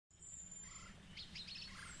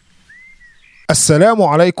Assalamu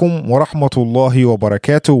alaikum wa rahmatullahi wa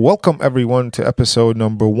barakatuh. Welcome everyone to episode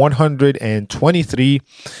number 123.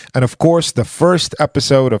 And of course, the first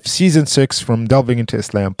episode of season 6 from Delving into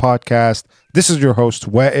Islam podcast. This is your host,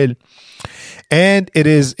 Wa'il. And it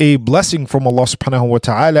is a blessing from Allah subhanahu wa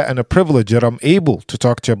ta'ala and a privilege that I'm able to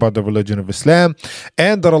talk to you about the religion of Islam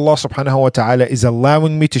and that Allah subhanahu wa ta'ala is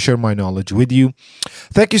allowing me to share my knowledge with you.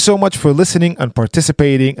 Thank you so much for listening and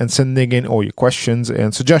participating and sending in all your questions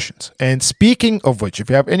and suggestions. And speaking of which, if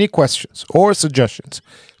you have any questions or suggestions,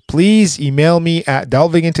 please email me at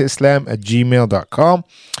delvingintoislam@gmail.com.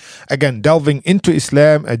 Again,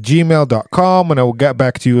 delvingintoislam@gmail.com, and I will get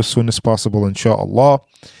back to you as soon as possible, inshallah.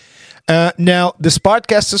 Now, this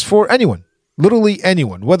podcast is for anyone, literally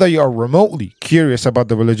anyone, whether you are remotely curious about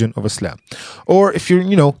the religion of Islam, or if you're,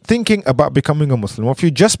 thinking about becoming a Muslim, or if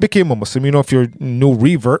you just became a Muslim, if you're a new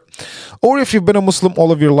revert, or if you've been a Muslim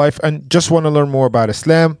all of your life and just want to learn more about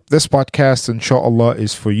Islam, this podcast, inshallah,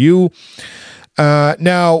 is for you.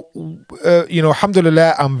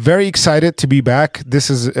 Alhamdulillah, I'm very excited to be back. This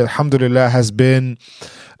is, alhamdulillah, has been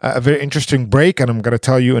a very interesting break, and I'm going to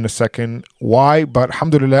tell you in a second why. But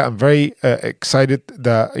alhamdulillah, I'm very excited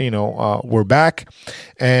that, we're back,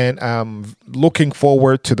 and I'm looking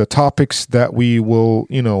forward to the topics that we will,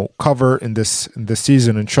 cover in this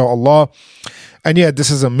season, inshallah. And yeah, this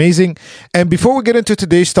is amazing. And before we get into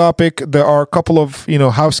today's topic, there are a couple of,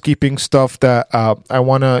 housekeeping stuff that I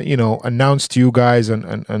want to, announce to you guys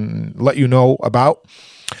and let you know about.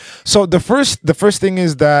 So the first thing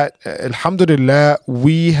is that, alhamdulillah,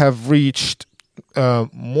 we have reached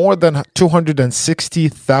more than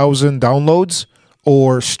 260,000 downloads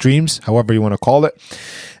or streams, however you want to call it.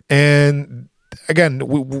 And again,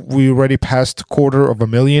 we already passed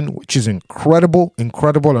 250,000, which is incredible.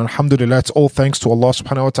 Alhamdulillah, it's all thanks to Allah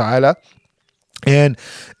subhanahu wa ta'ala. And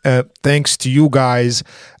thanks to you guys,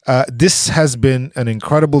 this has been an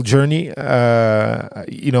incredible journey.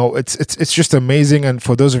 It's just amazing. And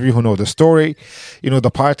for those of you who know the story,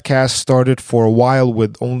 the podcast started for a while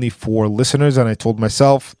with only 4 listeners. And I told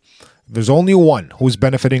myself, there's only one who's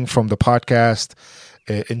benefiting from the podcast.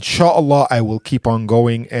 Inshallah, I will keep on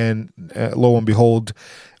going. And lo and behold,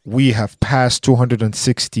 we have passed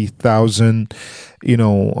 260,000,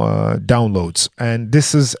 downloads, and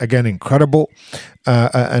this is again incredible.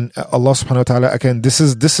 And Allah subhanahu wa ta'ala, again, this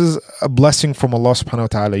is a blessing from Allah subhanahu wa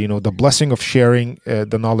ta'ala. The blessing of sharing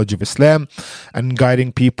the knowledge of Islam and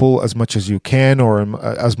guiding people as much as you can or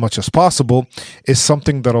as much as possible is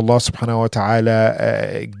something that Allah subhanahu wa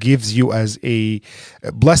ta'ala gives you as a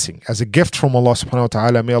blessing, as a gift from Allah subhanahu wa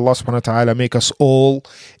ta'ala. May Allah subhanahu wa ta'ala make us all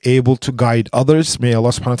able to guide others. May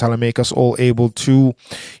Allah subhanahu wa ta'ala make us all able to,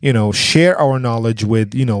 share our knowledge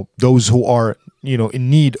with, those who are, in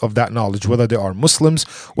need of that knowledge, whether they are Muslims,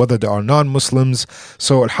 whether they are non-Muslims.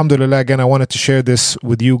 So alhamdulillah, again, I wanted to share this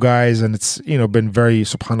with you guys, and it's, been very,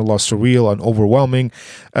 subhanallah, surreal and overwhelming,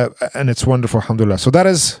 and it's wonderful, alhamdulillah. So that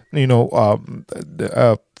is,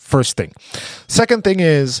 the first thing. Second thing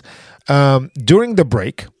is, during the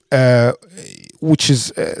break, which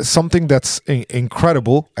is something that's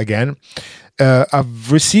incredible, again,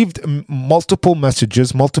 I've received multiple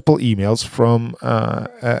messages, multiple emails from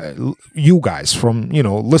you guys, from,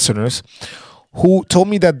 listeners who told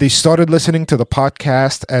me that they started listening to the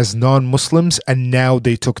podcast as non-Muslims and now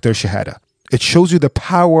they took their shahada. It shows you the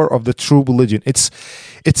power of the true religion. It's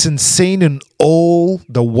insane in all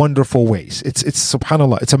the wonderful ways. It's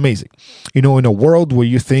subhanallah, it's amazing. In a world where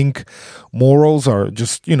you think morals are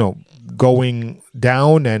just, going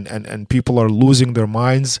down and people are losing their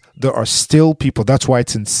minds, there are still people. That's why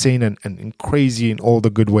it's insane and crazy in all the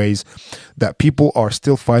good ways that people are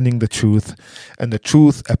still finding the truth, and the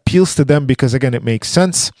truth appeals to them because, again, it makes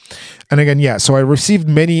sense. And again, so I received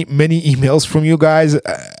many emails from you guys.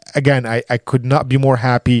 Again, I could not be more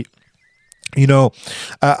happy.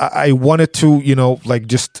 I wanted to,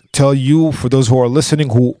 just tell you, for those who are listening,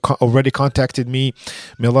 who already contacted me,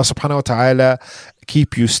 may Allah subhanahu wa ta'ala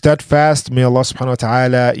keep you steadfast. May Allah subhanahu wa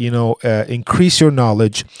ta'ala, increase your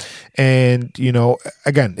knowledge. And,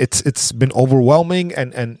 again, it's been overwhelming.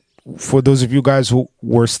 And for those of you guys who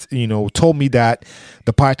were, told me that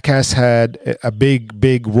the podcast had a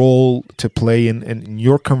big role to play in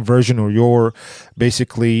your conversion, or your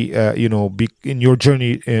basically, in your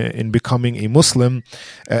journey in becoming a Muslim,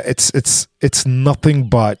 it's nothing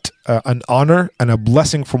but an honor and a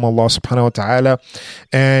blessing from Allah subhanahu wa ta'ala.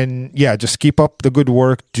 And yeah, just keep up the good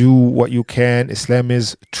work. Do what you can. Islam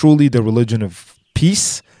is truly the religion of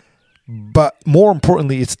peace, but more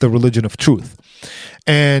importantly, it's the religion of truth.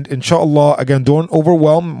 And inshallah, again, don't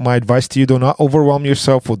overwhelm. My advice to you, do not overwhelm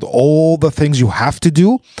yourself with all the things you have to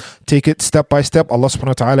do. Take it step by step. Allah subhanahu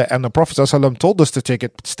wa ta'ala and the Prophet ﷺ told us to take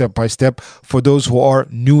it step by step for those who are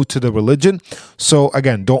new to the religion. So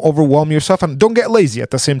again, don't overwhelm yourself and don't get lazy at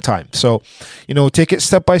the same time. So, take it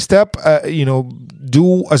step by step,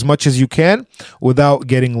 do as much as you can without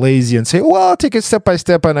getting lazy and say, well, I'll take it step by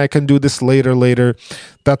step and I can do this later.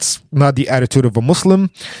 That's not the attitude of a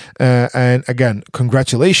Muslim. And again,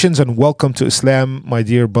 congratulations and welcome to Islam, my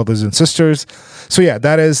dear brothers and sisters. So yeah,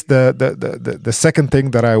 that is the second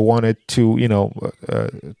thing that I wanted to,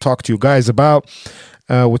 talk to you guys about,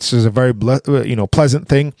 which is a very, pleasant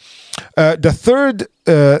thing. The third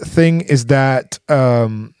thing is that,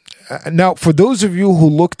 now for those of you who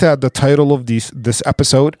looked at the title of this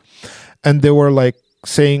episode and they were like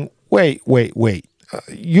saying, wait.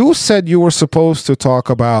 You said you were supposed to talk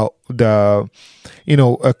about a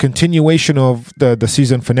continuation of the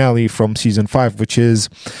season finale from season 5, which is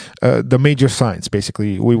the major signs.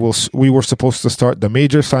 Basically, we were supposed to start the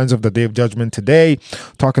major signs of the Day of Judgment today,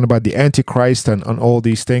 talking about the Antichrist and all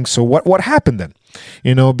these things. So what happened then?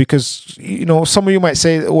 Because some of you might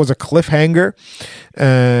say it was a cliffhanger,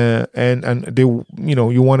 and they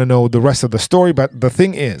you want to know the rest of the story. But the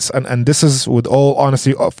thing is, and this is with all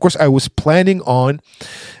honesty, of course, I was planning on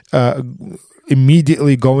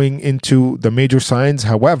immediately going into the major signs.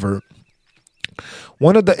 However,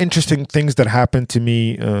 one of the interesting things that happened to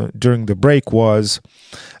me during the break was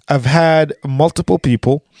I've had multiple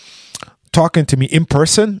people talking to me in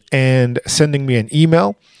person and sending me an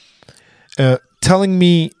email telling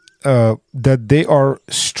me that they are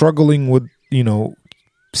struggling with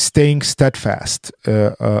staying steadfast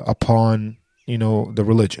upon the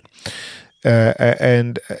religion.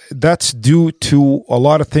 And that's due to a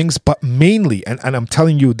lot of things, but mainly, and I'm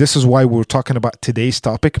telling you, this is why we're talking about today's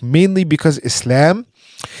topic, mainly because Islam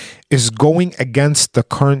is going against the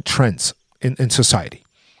current trends in society.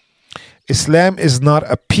 Islam is not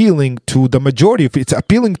appealing to the majority of it. It's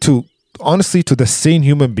appealing to, honestly, to the sane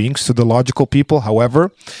human beings, to the logical people.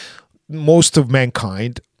 However, most of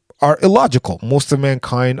mankind are illogical. Most of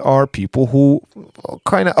mankind are people who are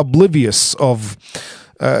kind of oblivious of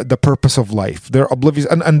the purpose of life. They're oblivious.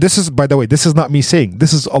 And this is, by the way, this is not me saying.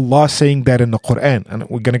 This is Allah saying that in the Quran. And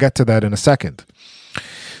we're going to get to that in a second.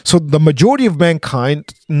 So the majority of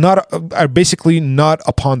mankind are basically not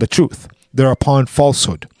upon the truth. They're upon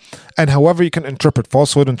falsehood. And however you can interpret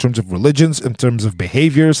falsehood in terms of religions, in terms of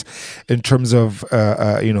behaviors, in terms of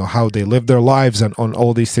how they live their lives and on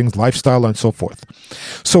all these things, lifestyle and so forth.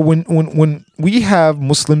 So when we have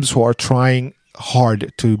Muslims who are trying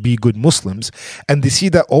hard to be good Muslims, and they see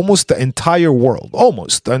that almost the entire world,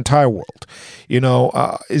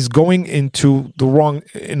 is going into the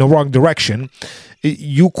wrong direction,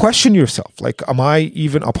 you question yourself, like, am I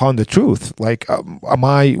even upon the truth? Like,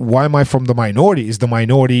 why am I from the minority? Is the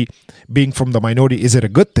minority, being from the minority, is it a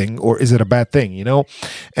good thing or is it a bad thing?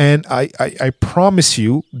 And I promise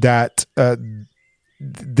you that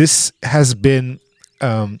this has been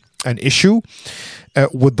an issue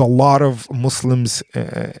with a lot of Muslims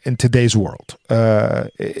in today's world.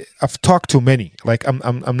 I've talked to many, like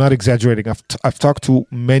I'm not exaggerating. I've talked to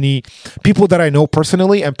many people that I know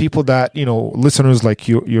personally and people that, listeners like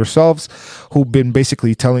yourselves who've been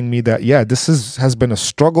basically telling me that, yeah, this has been a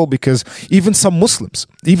struggle because even some Muslims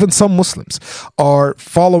are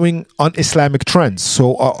following un-Islamic trends.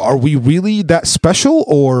 So are we really that special,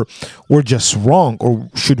 or we're just wrong? Or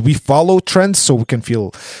should we follow trends so we can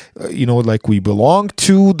feel, like we belong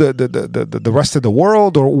to the rest of the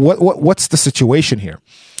world? Or what's the situation here?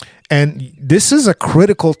 And this is a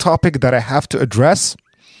critical topic that I have to address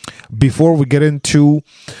before we get into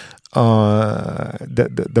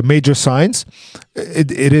the major signs.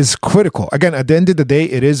 It is critical. Again, at the end of the day,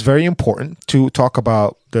 it is very important to talk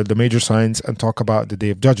about the major signs and talk about the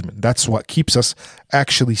Day of Judgment. That's what keeps us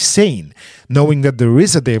actually sane, knowing that there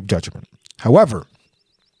is a Day of Judgment. However,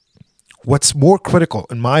 what's more critical,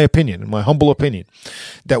 in my humble opinion,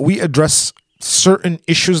 that we address certain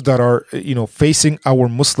issues that are, facing our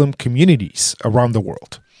Muslim communities around the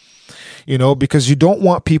world. Because you don't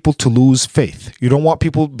want people to lose faith. You don't want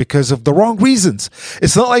people because of the wrong reasons.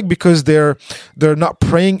 It's not like because they're not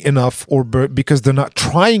praying enough or because they're not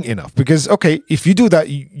trying enough. Because, okay, if you do that,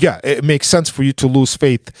 yeah, it makes sense for you to lose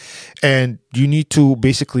faith, and you need to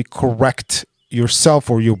basically correct yourself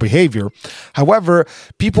or your behavior. However,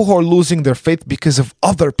 people who are losing their faith because of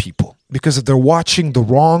other people, because they're watching the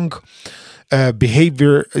wrong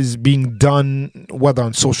behavior is being done, whether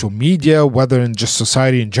on social media, whether in just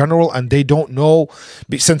society in general, and they don't know,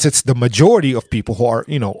 since it's the majority of people who are,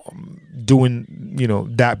 doing,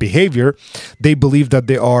 that behavior, they believe that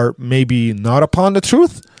they are maybe not upon the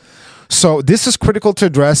truth. So this is critical to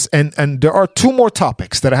address, and there are two more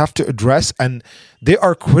topics that I have to address, and they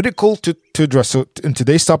are critical to address. So in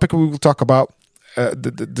today's topic, we will talk about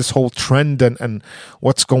this whole trend and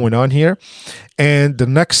what's going on here. And the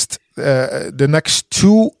next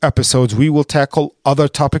two episodes, we will tackle other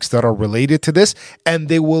topics that are related to this, and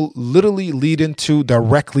they will literally lead into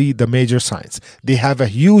directly the major signs. They have a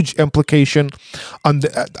huge implication on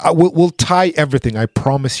we'll tie everything, I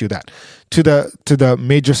promise you that, to the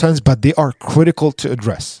major signs, but they are critical to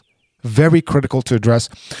address. Very critical to address.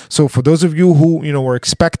 So for those of you who were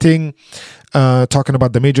expecting talking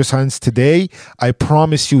about the major signs today, I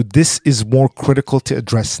promise you this is more critical to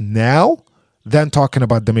address now than talking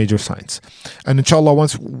about the major signs. And inshallah,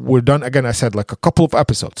 once we're done, again, I said like a couple of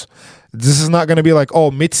episodes. This is not going to be like,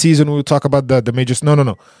 mid-season we'll talk about the majors.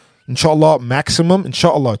 No. Inshallah, maximum,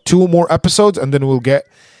 inshallah, 2 more episodes, and then we'll get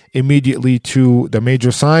immediately to the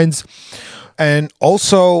major signs. And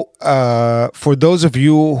also, for those of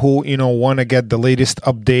you who, want to get the latest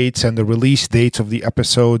updates and the release dates of the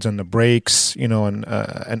episodes and the breaks,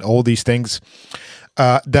 and all these things,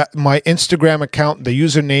 that my Instagram account, the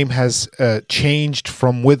username has changed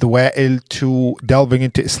from With Wa'il to Delving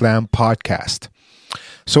Into Islam Podcast.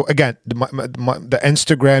 So again, the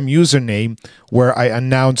Instagram username where I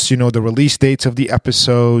announce, the release dates of the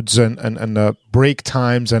episodes and the break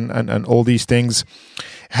times and all these things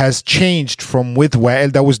has changed from With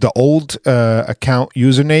Wa'il. That was the old account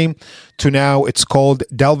username to now it's called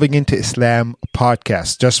Delving Into Islam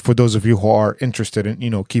Podcast, just for those of you who are interested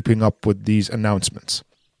in, keeping up with these announcements.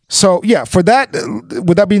 So yeah, for that,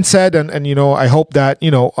 with that being said, and I hope that,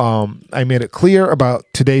 I made it clear about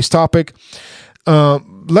today's topic.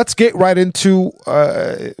 Let's get right into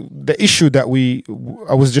the issue that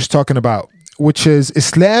I was just talking about, which is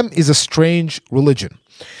Islam is a strange religion.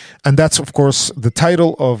 And that's, of course, the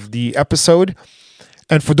title of the episode.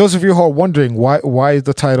 And for those of you who are wondering why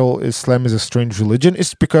the title Islam is a strange religion,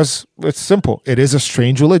 it's because it's simple. It is a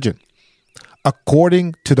strange religion,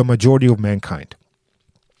 according to the majority of mankind.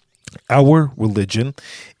 Our religion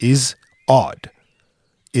is odd,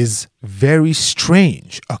 is very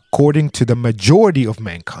strange, according to the majority of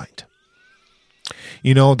mankind.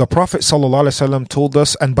 The Prophet ﷺ told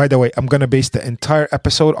us, and by the way, I'm going to base the entire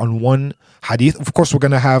episode on one hadith. Of course, we're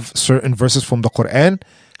going to have certain verses from the Quran.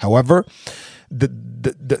 However,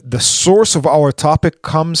 the source of our topic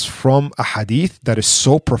comes from a hadith that is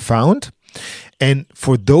so profound. And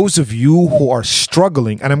for those of you who are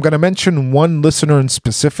struggling, and I'm going to mention one listener in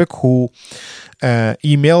specific who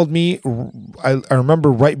emailed me, I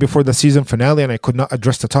remember right before the season finale, and I could not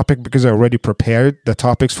address the topic because I already prepared the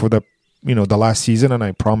topics for the last season, and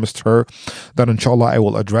I promised her that inshallah I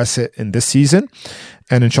will address it in this season,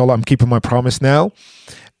 and inshallah I'm keeping my promise now.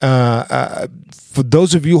 For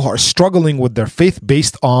those of you who are struggling with their faith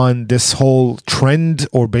based on this whole trend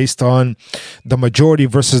or based on the majority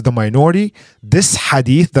versus the minority, this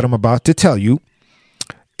hadith that I'm about to tell you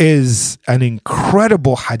is an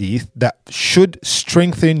incredible hadith that should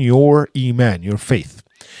strengthen your iman, your faith.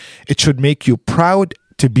 It should make you proud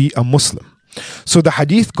to be a Muslim. So the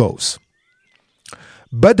hadith goes,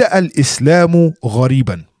 بدأ الإسلام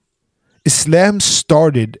غريبا. Islam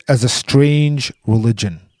started as a strange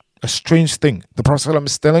religion, a strange thing. The Prophet ﷺ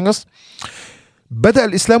is telling us, بدأ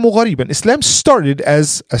الإسلام غريبا. Islam started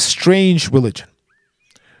as a strange religion.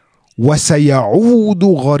 وسيعود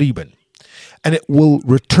غريبا. And it will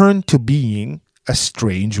return to being a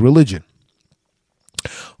strange religion.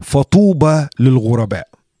 فطوبى للغرباء.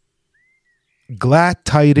 Glad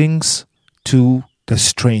tidings to the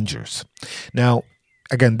strangers. Now,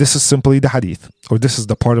 again, this is simply the hadith, or this is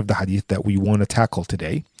the part of the hadith that we want to tackle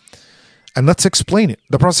today. And let's explain it.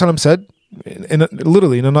 The Prophet ﷺ said,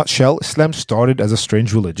 literally in a nutshell, Islam started as a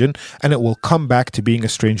strange religion, and it will come back to being a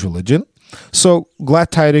strange religion. So,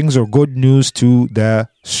 glad tidings or good news to the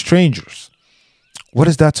strangers. What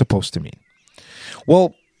is that supposed to mean?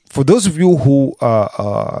 Well, for those of you who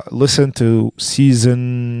listened to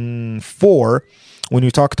season 4, when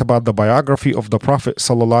we talked about the biography of the Prophet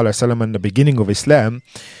ﷺ and the beginning of Islam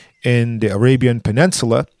in the Arabian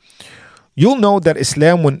Peninsula, you'll know that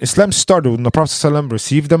when Islam started, when the Prophet ﷺ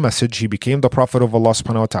received the message, he became the Prophet of Allah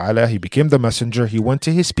subhanahu wa ta'ala, he became the messenger, he went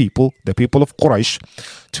to his people, the people of Quraysh,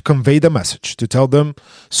 to convey the message, to tell them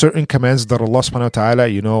certain commands that Allah subhanahu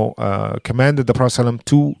wa ta'ala, commanded the Prophet ﷺ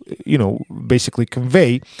to, basically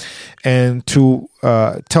convey, and to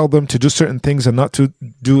tell them to do certain things and not to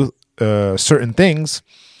do certain things.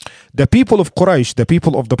 The people of Quraysh, the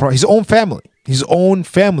people of the Prophet, his own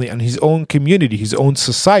family and his own community, his own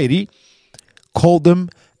society, called him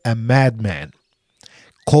a madman,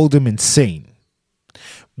 called him insane,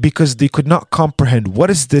 because they could not comprehend what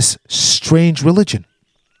is this strange religion.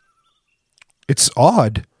 It's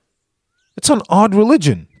odd. It's an odd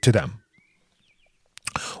religion to them.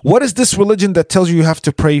 What is this religion that tells you have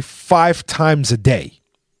to pray 5 times a day?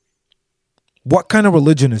 What kind of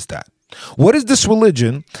religion is that? What is this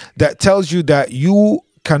religion that tells you that you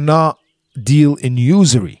cannot deal in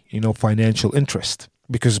usury, financial interest?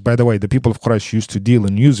 Because, by the way, the people of Quraysh used to deal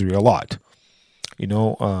in usury a lot.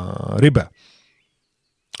 Riba.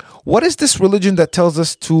 What is this religion that tells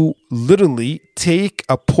us to literally take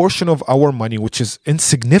a portion of our money, which is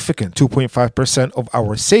insignificant, 2.5% of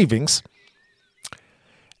our savings,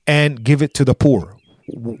 and give it to the poor?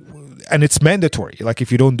 And it's mandatory. Like,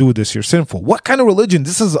 if you don't do this, you're sinful. What kind of religion?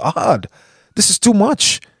 This is odd. This is too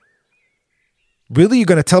much. Really? You're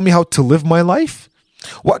going to tell me how to live my life?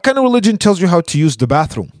 What kind of religion tells you how to use the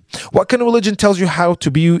bathroom? What kind of religion tells you how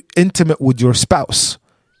to be intimate with your spouse?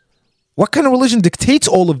 What kind of religion dictates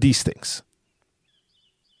all of these things?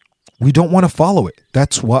 We don't want to follow it.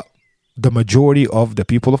 That's what the majority of the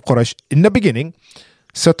people of Quraysh in the beginning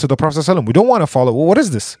said to the Prophet ﷺ. We don't want to follow. Well, what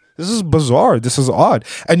is this? This is bizarre. This is odd.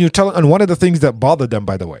 And one of the things that bothered them,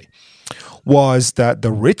 by the way, was that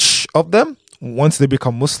the rich of them, once they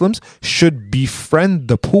become Muslims, should befriend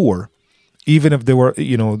the poor, even if they were,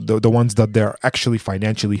 the ones that they're actually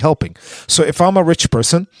financially helping. So if I'm a rich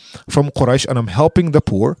person from Quraysh and I'm helping the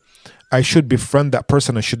poor, I should befriend that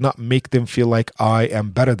person. I should not make them feel like I am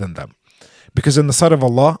better than them. Because in the sight of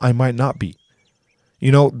Allah, I might not be.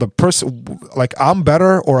 The person, like, I'm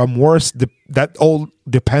better or I'm worse, that all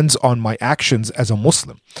depends on my actions as a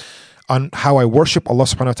Muslim, on how I worship Allah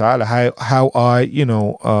subhanahu wa ta'ala, how I,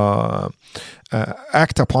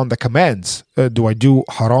 act upon the commands. Do I do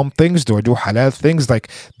haram things? Do I do halal things? Like,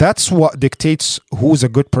 that's what dictates who's a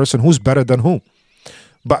good person, who's better than who.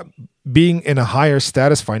 But being in a higher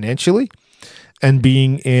status financially, and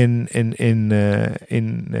being in a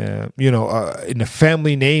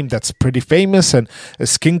family name that's pretty famous, and a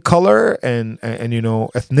skin color and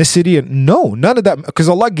ethnicity, and no, none of that, because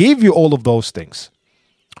Allah gave you all of those things.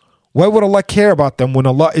 Why would Allah care about them when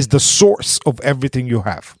Allah is the source of everything you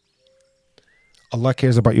have? Allah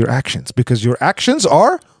cares about your actions, because your actions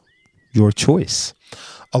are your choice.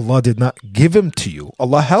 Allah did not give them to you.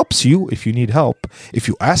 Allah helps you if you need help, if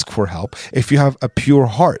you ask for help, if you have a pure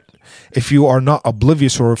heart, if you are not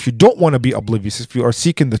oblivious, or if you don't want to be oblivious, if you are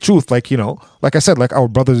seeking the truth, like I said, like our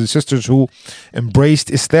brothers and sisters who embraced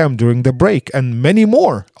Islam during the break, and many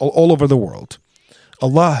more all over the world.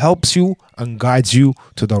 Allah helps you and guides you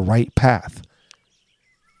to the right path.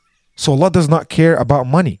 So Allah does not care about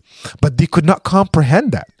money, but they could not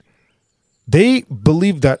comprehend that. They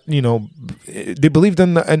believed that, they believed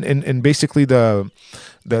in basically the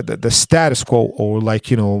status quo, or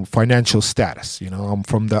financial status. I'm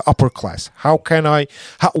from the upper class.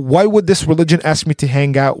 Why would this religion ask me to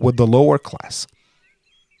hang out with the lower class?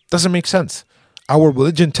 Doesn't make sense. Our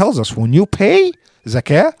religion tells us when you pay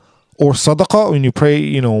zakah or sadaqah, when you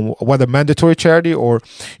pray, whether mandatory charity or,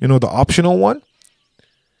 the optional one,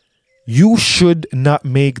 you should not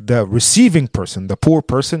make the receiving person, the poor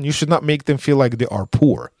person, you should not make them feel like they are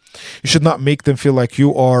poor. You should not make them feel like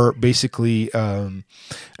you are basically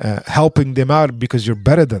helping them out because you're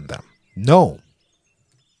better than them. No.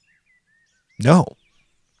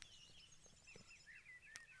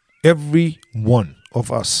 Every one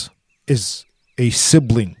of us is a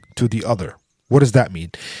sibling to the other. What does that mean?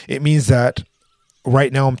 It means that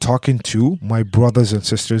right now I'm talking to my brothers and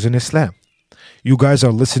sisters in Islam. You guys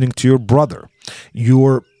are listening to your brother.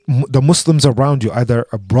 The Muslims around you, either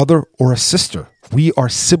a brother or a sister. We are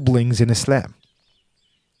siblings in Islam.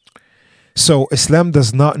 So Islam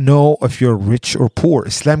does not know if you're rich or poor.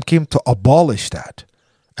 Islam came to abolish that.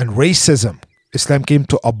 And racism. Islam came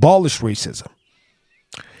to abolish racism.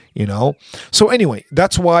 So anyway,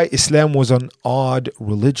 that's why Islam was an odd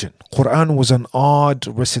religion. Quran was an odd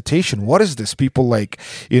recitation. What is this? People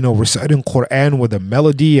reciting Quran with a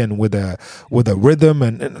melody and with a rhythm,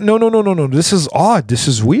 and no. This is odd. This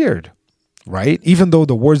is weird, right? Even though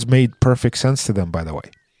the words made perfect sense to them, by the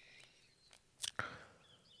way.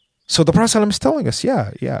 So the Prophet ﷺ is telling us,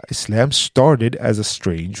 Islam started as a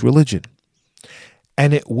strange religion.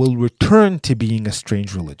 And it will return to being a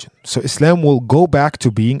strange religion. So Islam will go back to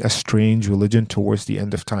being a strange religion towards the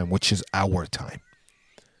end of time, which is our time.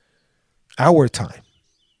 Our time.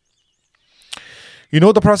 The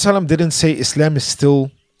Prophet ﷺ didn't say Islam is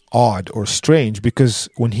still odd or strange, because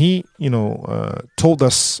when he, told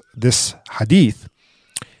us this hadith,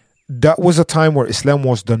 that was a time where Islam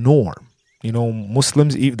was the norm.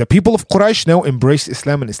 Muslims, the people of Quraysh now embraced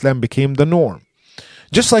Islam, and Islam became the norm.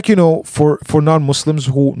 Just like, for non-Muslims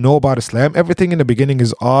who know about Islam, everything in the beginning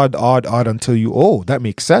is odd, odd, odd until that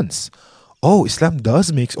makes sense. Oh, Islam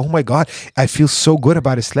does make, oh my God, I feel so good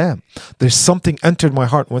about Islam. There's something entered my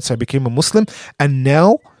heart once I became a Muslim. And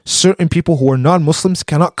now certain people who are non-Muslims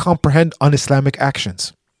cannot comprehend un-Islamic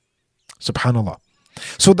actions. Subhanallah.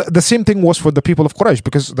 So the same thing was for the people of Quraysh,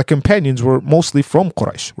 because the companions were mostly from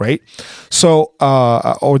Quraysh, right? So,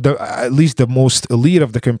 at least the most elite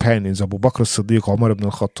of the companions, Abu Bakr as-Siddiq, Umar ibn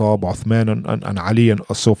al-Khattab, Uthman and Ali and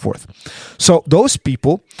so forth. So those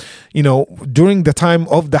people, during the time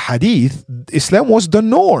of the hadith, Islam was the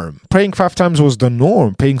norm. Praying 5 times was the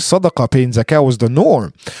norm. Paying sadaqah, paying zakah was the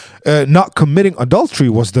norm. Not committing adultery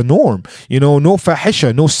was the norm. No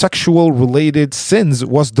fahisha, no sexual related sins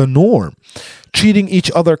was the norm. Treating each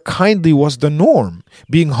other kindly was the norm.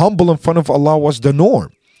 Being humble in front of Allah was the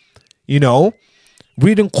norm.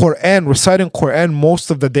 Reading Quran, reciting Quran most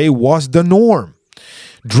of the day was the norm.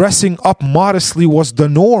 Dressing up modestly was the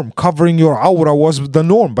norm. Covering your awra was the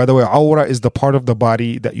norm. By the way, awra is the part of the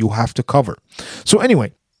body that you have to cover. So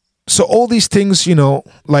anyway, all these things,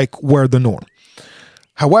 were the norm.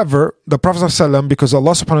 However, the Prophet ﷺ, because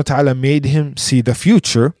Allah subhanahu wa ta'ala made him see the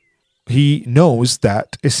future, he knows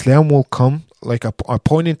that Islam will come, like a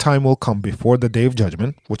point in time will come before the Day of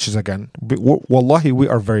Judgment, which is, again, wallahi, we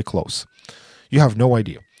are very close. You have no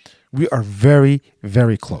idea. We are very,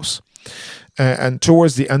 very close. And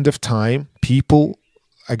towards the end of time, people,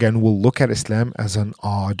 again, will look at Islam as an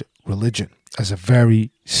odd religion, as a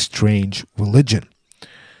very strange religion.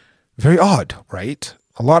 Very odd, right?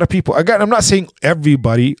 A lot of people, again, I'm not saying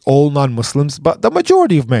everybody, all non-Muslims, but the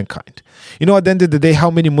majority of mankind. At the end of the day,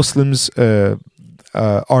 how many Muslims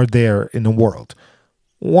are there in the world?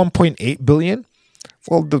 1.8 billion?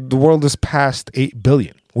 Well, the world is past 8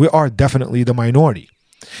 billion. We are definitely the minority.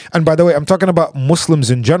 And by the way, I'm talking about Muslims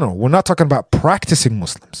in general. We're not talking about practicing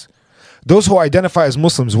Muslims. Those who identify as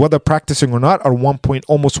Muslims, whether practicing or not, are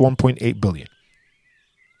almost 1.8 billion.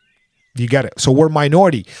 You get it? So we're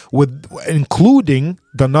minority, including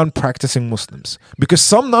the non-practicing Muslims. Because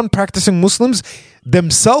some non-practicing Muslims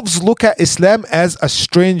themselves look at Islam as a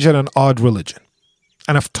strange and an odd religion.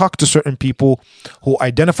 And I've talked to certain people who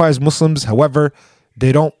identify as Muslims, however,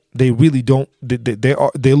 they look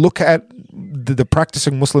at the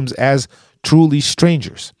practicing Muslims as truly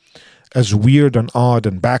strangers, as weird and odd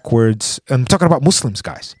and backwards. And I'm talking about Muslims,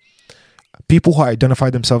 guys. People who identify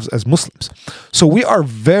themselves as Muslims. So we are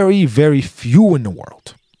very, very few in the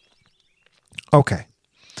world. Okay.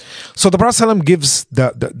 So the Prophet ﷺ gives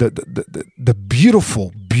the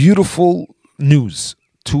beautiful, beautiful news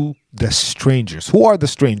to the strangers. Who are the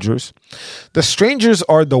strangers? The strangers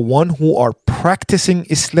are the one who are practicing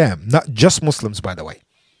Islam, not just Muslims, by the way.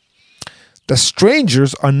 The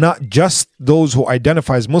strangers are not just those who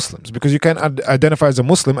identify as Muslims, because you can identify as a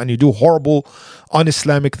Muslim and you do horrible,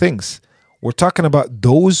 un-Islamic things. We're talking about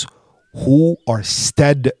those who are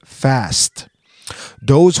steadfast,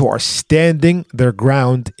 those who are standing their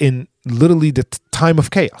ground in literally the time of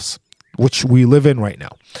chaos, which we live in right now.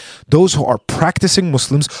 Those who are practicing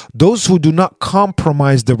Muslims, those who do not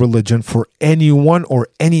compromise their religion for anyone or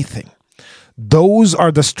anything. Those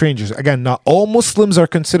are the strangers. Again, not all Muslims are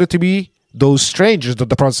considered to be those strangers that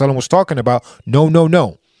the Prophet ﷺ was talking about.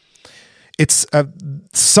 No. It's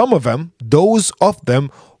some of them, those of them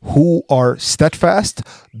who are steadfast,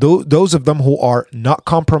 those of them who are not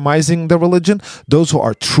compromising their religion, those who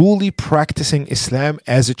are truly practicing Islam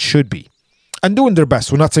as it should be and doing their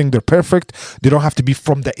best. We're not saying they're perfect. They don't have to be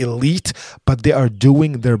from the elite, but they are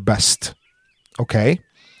doing their best. Okay?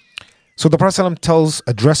 So the Prophet ﷺ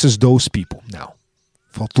addresses those people now.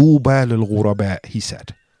 فَطُوبَى لِلْغُرَبَاءِ, he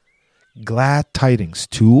said. Glad tidings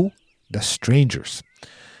to the strangers.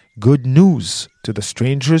 Good news to the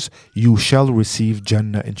strangers. You shall receive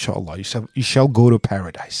Jannah, inshallah. You shall go to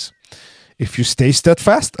paradise. If you stay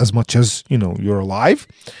steadfast as much as you're alive,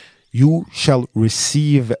 you shall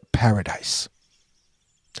receive paradise.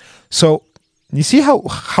 So you see how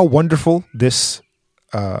wonderful this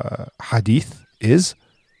hadith is.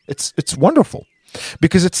 It's wonderful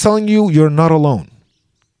because it's telling you you're not alone.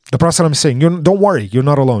 The Prophet is saying, don't worry, you're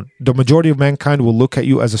not alone. The majority of mankind will look at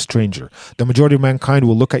you as a stranger. The majority of mankind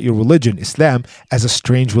will look at your religion, Islam, as a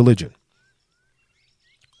strange religion.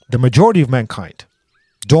 The majority of mankind.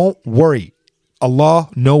 Don't worry. Allah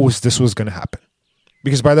knows this was going to happen.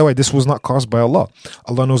 Because, by the way, this was not caused by Allah.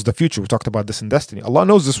 Allah knows the future. We talked about this in Destiny. Allah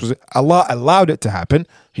knows Allah allowed it to happen.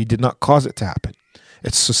 He did not cause it to happen.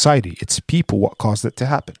 It's society, it's people what caused it to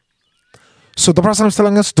happen. So the Prophet is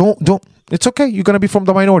telling us, don't, it's okay. You're going to be from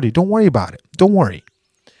the minority. Don't worry about it. Don't worry.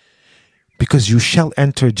 Because you shall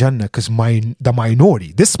enter Jannah, because the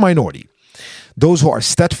minority, those who are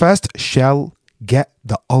steadfast shall get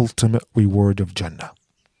the ultimate reward of Jannah.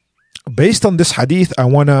 Based on this hadith, I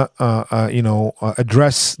want to,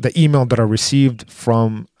 address the email that I received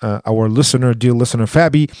from our listener, dear listener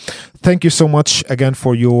Fabi. Thank you so much again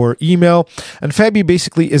for your email. And Fabi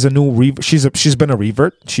basically is a new revert. She's been a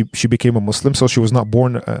revert. She became a Muslim, so she was not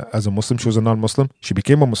born as a Muslim. She was a non-Muslim. She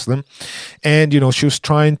became a Muslim, and she was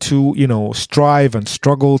trying to strive and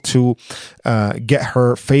struggle to get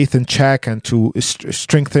her faith in check and to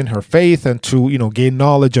strengthen her faith and to gain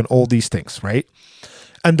knowledge and all these things, right?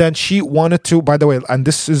 And then she wanted to, by the way, and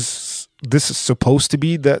this is supposed to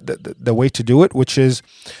be the way to do it, which is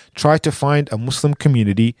try to find a Muslim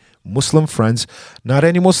community, Muslim friends, not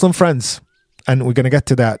any Muslim friends. And we're going to get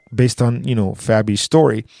to that based on, Fabi's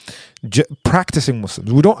story. Practicing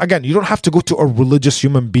Muslims. You don't have to go to a religious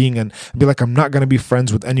human being and be like, I'm not going to be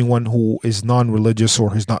friends with anyone who is non-religious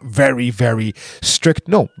or who's not very, very strict.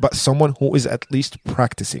 No, but someone who is at least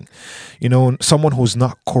practicing. Someone who's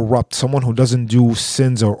not corrupt, someone who doesn't do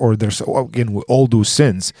sins or there's, again, we all do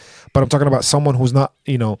sins. But I'm talking about someone who's not,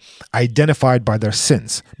 identified by their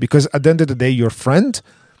sins. Because at the end of the day, your friend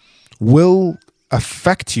will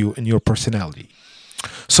affect you in your personality.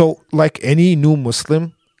 So like any new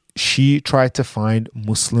Muslim, she tried to find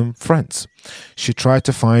Muslim friends. She tried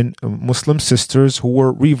to find Muslim sisters who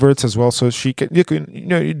were reverts as well, so they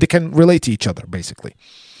can relate to each other basically.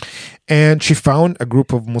 And she found a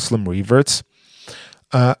group of Muslim reverts,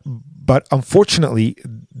 but unfortunately,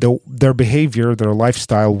 their behavior, their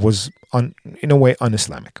lifestyle was in a way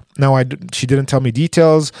un-Islamic. Now, she didn't tell me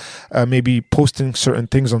details. Maybe posting certain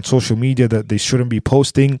things on social media that they shouldn't be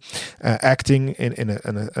posting, acting in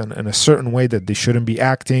a certain way that they shouldn't be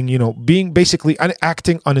acting. Being basically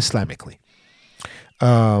acting un-Islamically.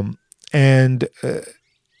 And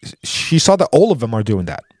she saw that all of them are doing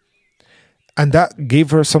that, and that gave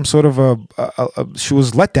her some sort of she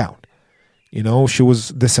was let down. She was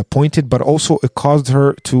disappointed, but also it caused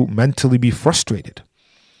her to mentally be frustrated.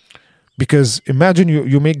 Because imagine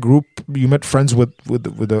you met friends with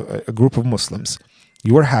a group of Muslims.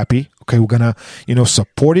 You were happy. Okay, we're gonna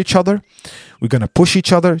support each other. We're gonna push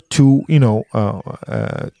each other to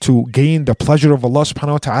to gain the pleasure of Allah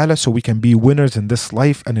subhanahu wa ta'ala, so we can be winners in this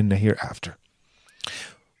life and in the hereafter.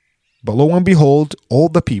 But lo and behold, all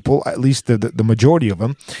the people, at least the majority of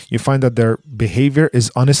them, you find that their behavior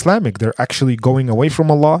is un-Islamic. They're actually going away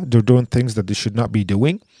from Allah. They're doing things that they should not be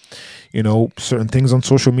doing. Certain things on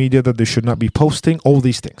social media that they should not be posting, all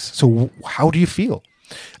these things. So how do you feel?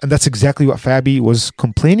 And that's exactly what Fabi was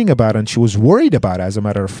complaining about, and she was worried about, as a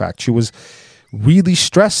matter of fact. She was really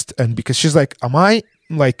stressed, and because she's like, am I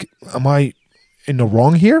in the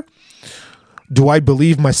wrong here? Do I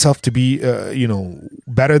believe myself to be,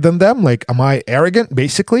 better than them? Like, am I arrogant,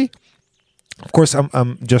 basically? Of course,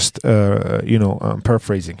 I'm just, I'm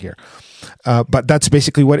paraphrasing here. But that's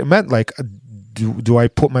basically what it meant. Like, do I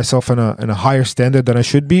put myself in a higher standard than I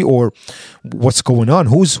should be, or what's going on?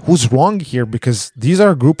 Who's wrong here? Because these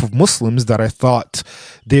are a group of Muslims that I thought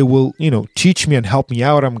they will, teach me and help me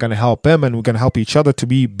out. I'm going to help them, and we're going to help each other to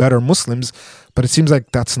be better Muslims. But it seems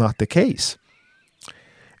like that's not the case.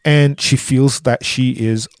 And she feels that she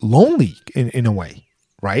is lonely in a way,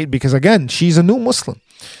 right? Because again, she's a new Muslim.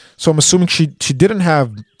 So I'm assuming she didn't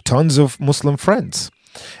have tons of Muslim friends.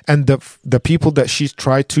 And the people that she's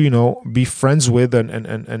tried to, be friends with and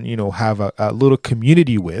have a little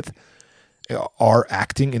community with are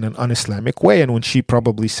acting in an un-Islamic way. And when she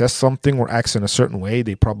probably says something or acts in a certain way,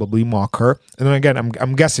 they probably mock her. And then again,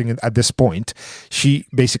 I'm guessing at this point, she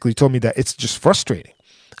basically told me that it's just frustrating.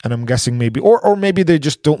 And I'm guessing maybe, or maybe they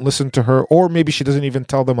just don't listen to her, or maybe she doesn't even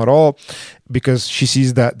tell them at all, because she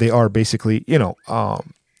sees that they are basically,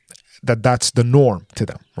 that's the norm to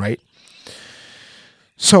them, right?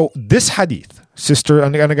 So this hadith, sister,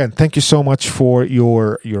 and again, thank you so much for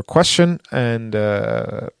your question. And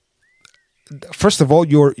first of all,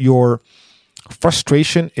 your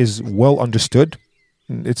frustration is well understood.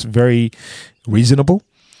 It's very reasonable.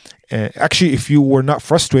 Actually, if you were not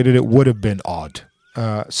frustrated, it would have been odd.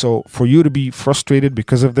 So for you to be frustrated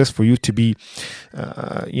because of this, for you to be,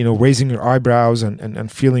 raising your eyebrows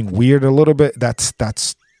and feeling weird a little bit, that's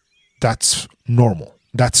normal.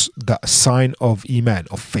 That's the sign of Iman,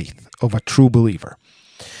 of faith, of a true believer.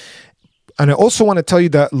 And I also want to tell you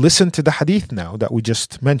that listen to the hadith now that we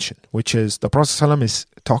just mentioned, which is the Prophet ﷺ is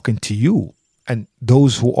talking to you and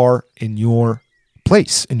those who are in your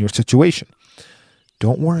place, in your situation.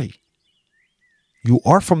 Don't worry. You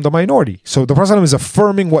are from the minority. So the Prophet ﷺ is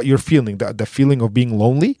affirming what you're feeling, the feeling of being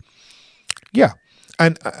lonely. Yeah.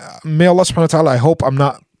 And may Allah subhanahu wa ta'ala, I hope I'm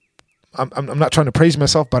not I'm not trying to praise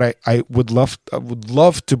myself, but I would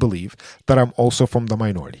love to believe that I'm also from the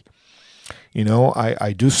minority. You know,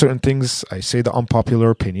 I do certain things. I say the unpopular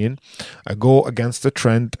opinion. I go against the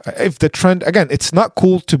trend. If the trend, again, it's not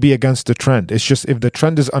cool to be against the trend. It's just if the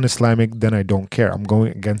trend is un-Islamic, then I don't care. I'm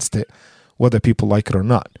going against it, whether people like it or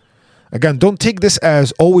not. Again, don't take this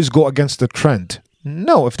as always go against the trend.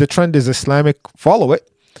 No, if the trend is Islamic, follow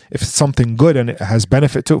it. If it's something good and it has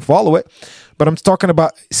benefit to it, follow it. But I'm talking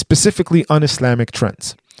about specifically un-Islamic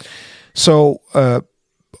trends. So,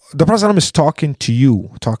 the Prophet is talking to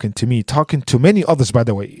you, talking to me, talking to many others, by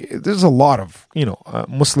the way. There's a lot of,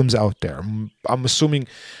 Muslims out there. I'm assuming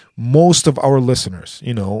most of our listeners,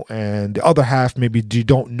 and the other half maybe you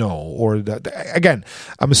don't know. Or again,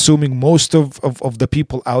 I'm assuming most of the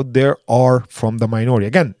people out there are from the minority.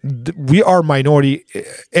 Again, we are minority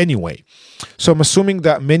anyway. So I'm assuming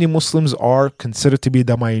that many Muslims are considered to be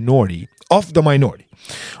the minority of the minority.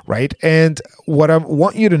 Right? And what I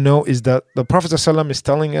want you to know is that the Prophet ﷺ is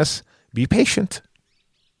telling us, be patient.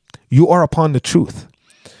 You are upon the truth.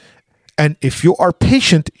 And if you are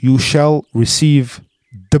patient, you shall receive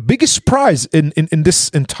the biggest prize in this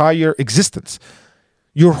entire existence.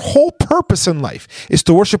 Your whole purpose in life is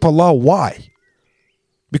to worship Allah. Why?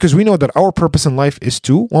 Because we know that our purpose in life is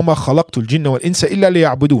to وَمَا خَلَقْتُ الْجِنَّ وَالْإِنسَ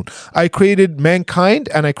إِلَّا لِيَعْبُدُونَ. I created mankind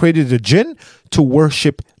and I created the jinn to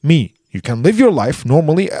worship me. You can live your life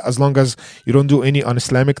normally as long as you don't do any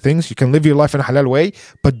un-Islamic things. You can live your life in a halal way,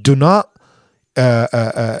 but do not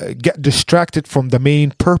get distracted from the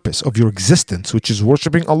main purpose of your existence, which is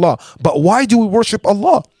worshiping Allah. But why do we worship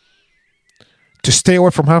Allah? To stay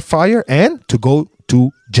away from hellfire and to go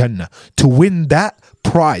to Jannah, to win that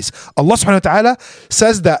prize. Allah subhanahu wa ta'ala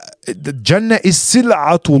says that the Jannah is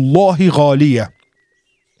sil'atullahi ghaliyah.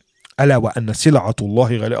 Ala wa anna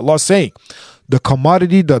sil'atullahi ghaliyah. Allah is saying, the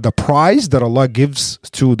commodity, the prize that Allah gives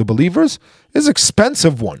to the believers is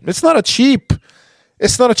expensive one. It's not a cheap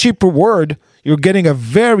reward. You're getting a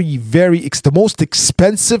very, the most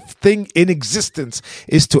expensive thing in existence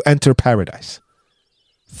is to enter paradise.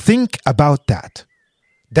 Think about that.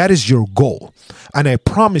 That is your goal. And I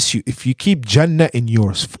promise you, if you keep Jannah in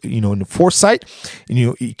your, in foresight, and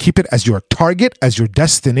you keep it as your target, as your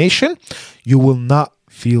destination, you will not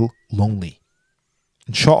feel lonely.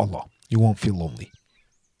 Inshallah. You won't feel lonely.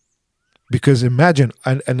 Because imagine,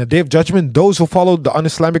 on the day of judgment, those who followed the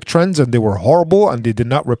un-Islamic trends and they were horrible and they did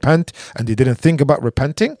not repent and they didn't think about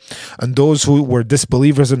repenting, and those who were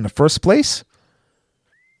disbelievers in the first place,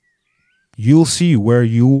 you'll see where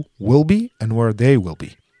you will be and where they will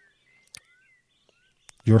be.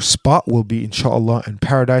 Your spot will be, inshallah, in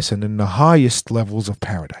paradise and in the highest levels of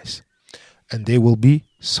paradise. And they will be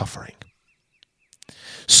suffering.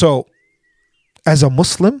 So, as a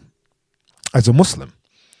Muslim,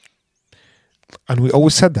 and we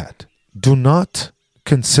always said that, do not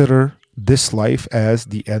consider this life as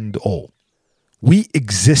the end all. We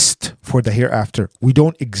exist for the hereafter. We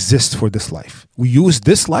don't exist for this life. We use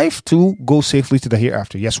this life to go safely to the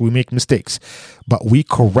hereafter. Yes, we make mistakes, but we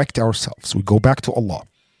correct ourselves. We go back to Allah.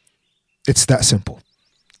 It's that simple.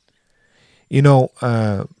 Being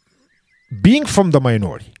from the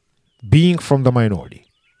minority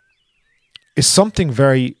is something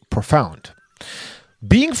very profound.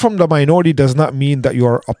 Being from the minority does not mean that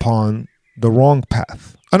you're upon the wrong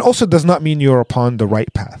path, and also does not mean you're upon the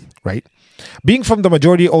right path, right? Being from the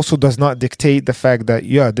majority also does not dictate the fact that,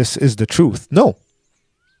 this is the truth. No.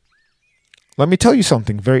 Let me tell you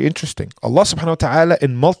something very interesting. Allah subhanahu wa ta'ala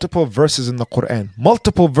in multiple verses in the Quran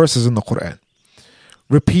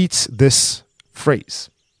repeats this phrase.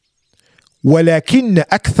 وَلَكِنَّ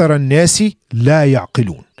أَكْثَرَ النَّاسِ لَا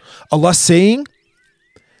يَعْقِلُونَ. Allah saying,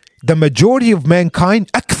 the majority of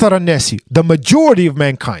mankind, أكثر الناس, the majority of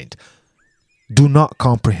mankind, do not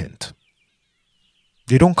comprehend.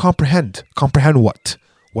 They don't comprehend. Comprehend what?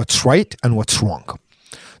 What's right and what's wrong.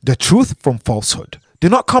 The truth from falsehood. They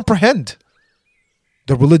do not comprehend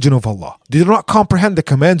the religion of Allah. They do not comprehend the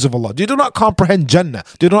commands of Allah. They do not comprehend Jannah.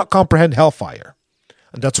 They do not comprehend hellfire.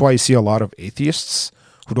 And that's why you see a lot of atheists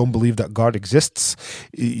who don't believe that God exists.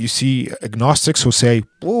 You see agnostics who say,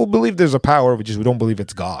 well, we believe there's a power, we don't believe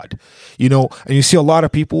it's God. And you see a lot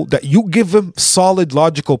of people that you give them solid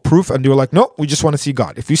logical proof and they're like, no, we just want to see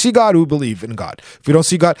God. If we see God, we believe in God. If we don't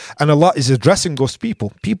see God, and Allah is addressing those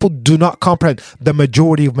people. People do not comprehend the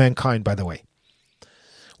majority of mankind, by the way.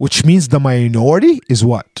 Which means the minority is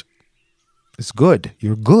what? It's good.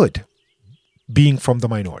 You're good being from the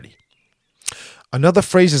minority. Another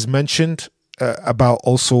phrase is mentioned about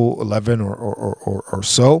also 11 or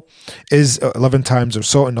so, is 11 times or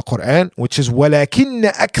so in the Quran, which is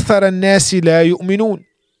وَلَكِنَّ أَكْثَرَ النَّاسِ لَا يُؤْمِنُونَ.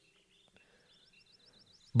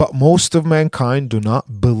 but most of mankind do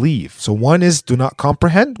not believe. So one is do not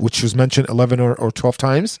comprehend, which was mentioned 11 or 12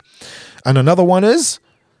 times. And another one is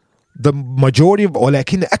the majority of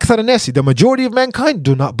ولكن أكثر الناس, the majority of mankind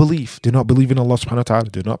do not believe. Do not believe in Allah subhanahu wa ta'ala.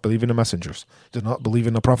 Do not believe in the messengers. Do not believe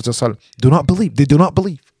in the Prophet sallallahu alaihi wasallam. Do not believe. They do not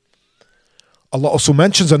believe. Allah also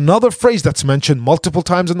mentions another phrase that's mentioned multiple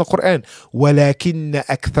times in the Quran. ولكن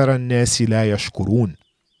أكثر الناس لا يشكرون.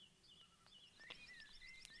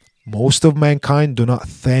 Most of mankind do not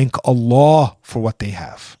thank Allah for what they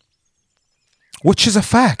have, which is a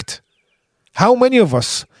fact. How many of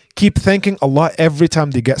us keep thanking Allah every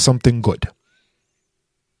time they get something good?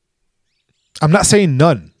 I'm not saying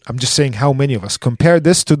none. I'm just saying how many of us. Compare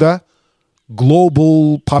this to the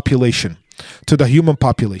global population, to the human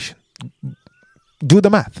population. Do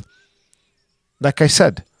the math. Like I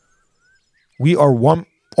said, we are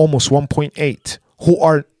almost 1.8 who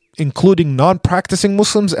are including non-practicing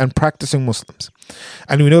Muslims and practicing Muslims.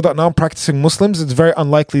 And we know that non-practicing Muslims, it's very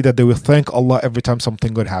unlikely that they will thank Allah every time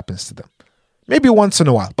something good happens to them. Maybe once in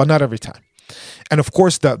a while, but not every time. And of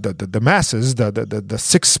course, the masses, the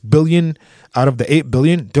 6 billion out of the 8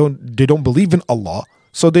 billion, they don't believe in Allah.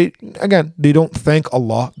 So they don't thank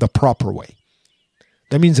Allah the proper way.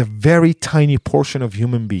 That means a very tiny portion of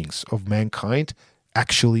human beings, of mankind,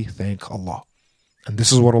 actually thank Allah. And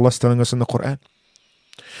this is what Allah is telling us in the Quran.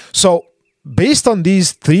 So, based on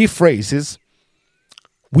these three phrases,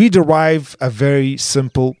 we derive a very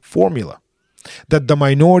simple formula. That the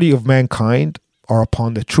minority of mankind are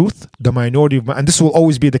upon the truth. The minority of and this will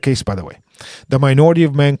always be the case, by the way. The minority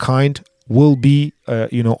of mankind will be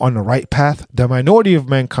on the right path. The minority of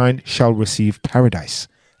mankind shall receive paradise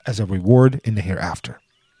as a reward in the hereafter.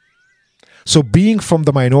 So being from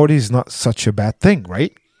the minority is not such a bad thing,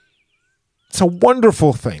 right? It's a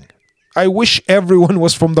wonderful thing. I wish everyone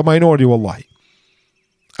was from the minority, wallahi.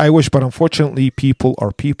 I wish, but unfortunately, people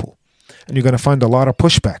are people. And you're going to find a lot of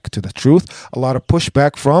pushback to the truth, a lot of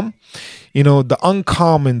pushback from, the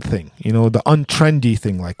uncommon thing, the untrendy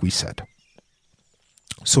thing, like we said.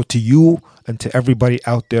 So to you and to everybody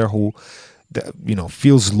out there who,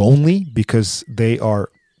 feels lonely because they are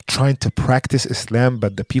trying to practice Islam,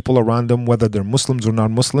 but the people around them, whether they're Muslims or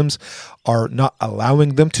non-Muslims, are not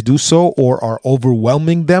allowing them to do so or are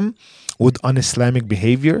overwhelming them with un-Islamic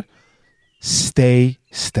behavior, stay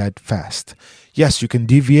steadfast. Yes, you can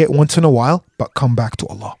deviate once in a while, but come back to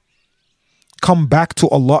Allah. Come back to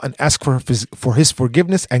Allah and ask for His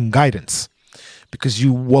forgiveness and guidance. Because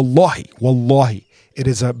wallahi, it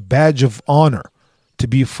is a badge of honor to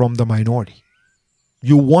be from the minority.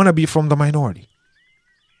 You want to be from the minority.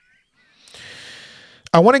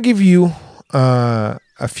 I want to give you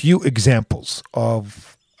a few examples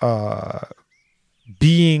of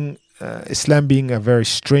Islam being a very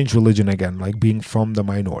strange religion again, like being from the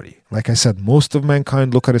minority. Like I said, most of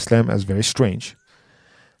mankind look at Islam as very strange.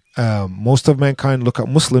 Most of mankind look at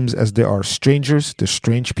Muslims as they are strangers. They're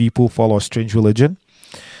strange people, follow a strange religion.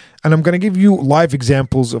 And I'm going to give you live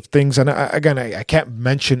examples of things. And I can't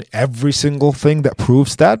mention every single thing that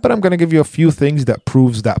proves that, but I'm going to give you a few things that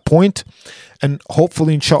proves that point. And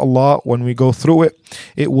hopefully, inshallah, when we go through it,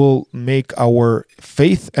 it will make our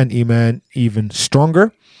faith and iman even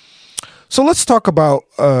stronger. So let's talk about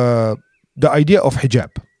the idea of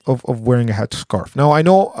hijab, of wearing a headscarf. Now, I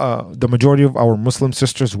know the majority of our Muslim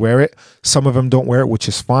sisters wear it. Some of them don't wear it, which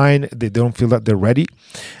is fine. They don't feel that they're ready.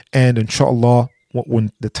 And inshallah,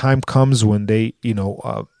 when the time comes when they,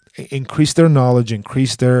 increase their knowledge,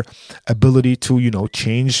 increase their ability to,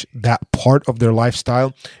 change that part of their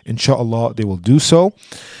lifestyle, inshallah, they will do so.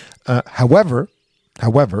 However,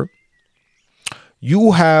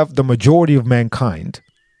 you have the majority of mankind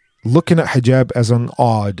looking at hijab as an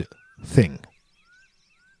odd thing.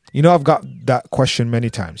 I've got that question many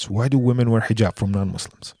times. Why do women wear hijab from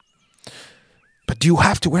non-Muslims? But do you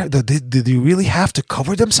have to wear it? Do you really have to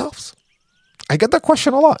cover themselves? I get that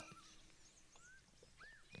question a lot.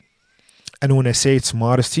 And when I say it's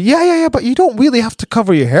modesty, yeah, but you don't really have to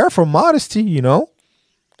cover your hair for modesty,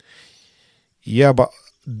 Yeah, but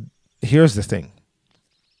here's the thing.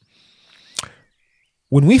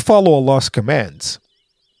 When we follow Allah's commands,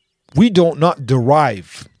 we don't not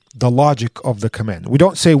derive the logic of the command. We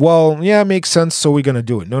don't say, well, yeah, it makes sense, so we're going to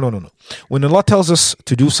do it. No. When Allah tells us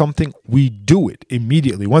to do something, we do it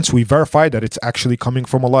immediately. Once we verify that it's actually coming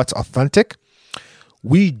from Allah, it's authentic,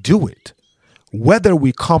 we do it, whether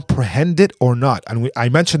we comprehend it or not. And I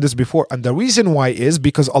mentioned this before. And the reason why is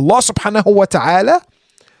because Allah subhanahu wa ta'ala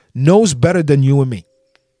knows better than you and me.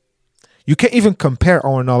 You can't even compare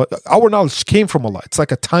our knowledge. Our knowledge came from Allah. It's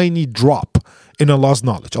like a tiny drop in Allah's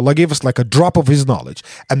knowledge. Allah gave us like a drop of His knowledge.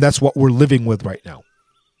 And that's what we're living with right now.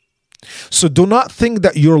 So do not think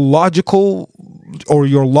that your logical or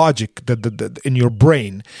your logic in your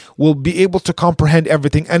brain will be able to comprehend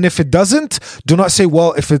everything. And if it doesn't, do not say,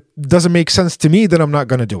 well, if it doesn't make sense to me, then I'm not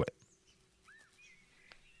going to do it.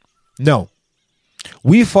 No.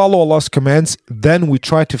 We follow Allah's commands, then we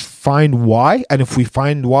try to find why. And if we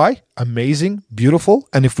find why, amazing, beautiful.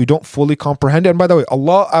 And if we don't fully comprehend it, and by the way,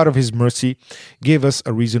 Allah, out of His mercy, gave us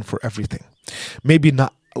a reason for everything. Maybe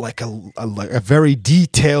not like a very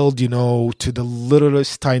detailed, to the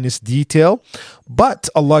littlest, tiniest detail, but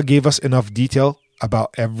Allah gave us enough detail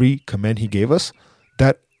about every command He gave us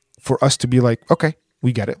that for us to be like, okay,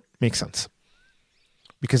 we get it, makes sense.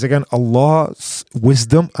 Because again, Allah's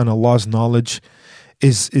wisdom and Allah's knowledge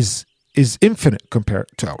is infinite compared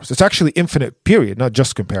to ours. It's actually infinite, period, not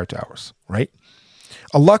just compared to ours, right?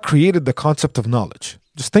 Allah created the concept of knowledge.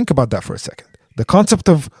 Just think about that for a second. The concept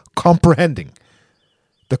of comprehending,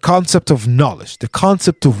 the concept of knowledge, the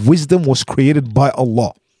concept of wisdom was created by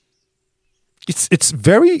Allah. It's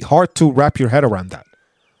very hard to wrap your head around that.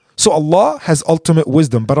 So Allah has ultimate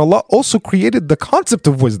wisdom, but Allah also created the concept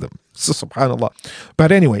of wisdom. So subhanAllah.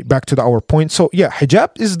 But anyway, back to our point. So yeah,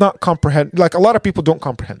 hijab is not comprehend. Like a lot of people don't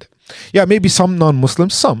comprehend it. Yeah, maybe some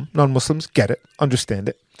non-Muslims get it, understand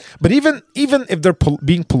it. But even if they're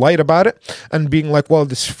being polite about it and being like, well,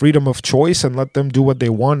 this freedom of choice and let them do what they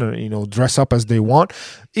want and, dress up as they want.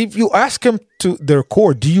 If you ask them to their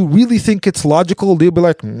core, do you really think it's logical? They'll be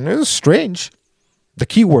like, it's strange. The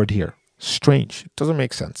key word here, strange. It doesn't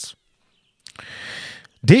make sense.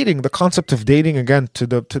 Dating, the concept of dating, again, to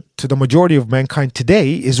the majority of mankind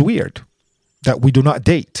today is weird. That we do not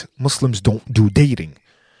date. Muslims don't do dating.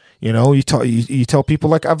 You tell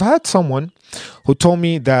people, like, I've had someone who told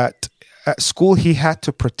me that at school he had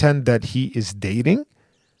to pretend that he is dating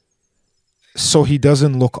so he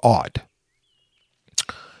doesn't look odd.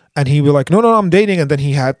 And he'd be like, no, I'm dating. And then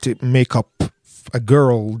he had to make up a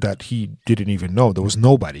girl that he didn't even know. There was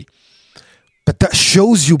nobody. But that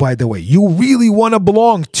shows you, by the way, you really want to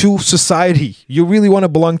belong to society. You really want to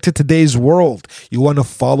belong to today's world. You want to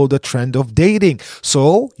follow the trend of dating.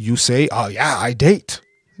 So you say, oh yeah, I date.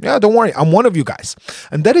 Yeah, don't worry, I'm one of you guys.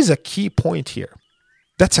 And that is a key point here.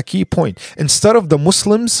 That's a key point. Instead of the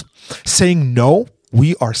Muslims saying, no,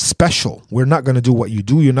 we are special. We're not going to do what you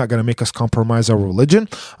do. You're not going to make us compromise our religion.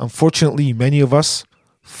 Unfortunately, many of us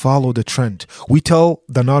follow the trend. We tell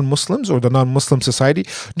the non-Muslims or the non-Muslim society,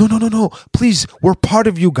 no. Please, we're part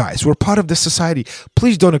of you guys. We're part of this society.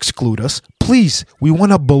 Please don't exclude us. Please, we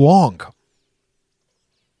want to belong.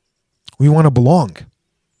 We want to belong.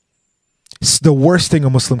 It's the worst thing a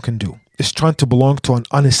Muslim can do, is trying to belong to an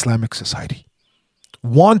un-Islamic society.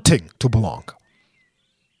 Wanting to belong.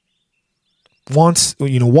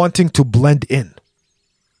 Wanting to blend in.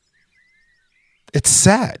 It's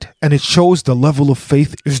sad, and it shows the level of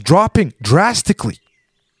faith is dropping drastically.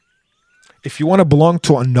 If you want to belong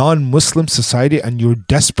to a non-Muslim society and you're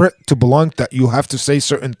desperate to belong, that you have to say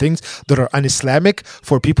certain things that are un-Islamic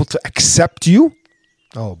for people to accept you,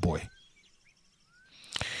 oh boy.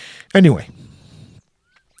 Anyway,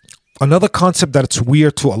 another concept that's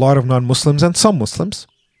weird to a lot of non-Muslims and some Muslims,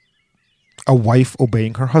 a wife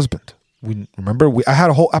obeying her husband. I had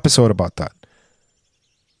a whole episode about that.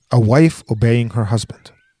 A wife obeying her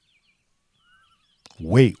husband.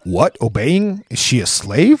 Wait, what? Obeying? Is she a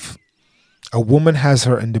slave? A woman has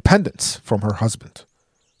her independence from her husband.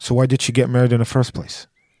 So why did she get married in the first place?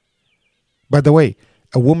 By the way,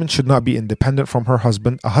 a woman should not be independent from her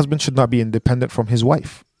husband. A husband should not be independent from his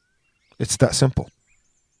wife. It's that simple.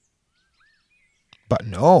 But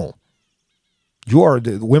no.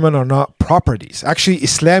 Women are not properties. Actually,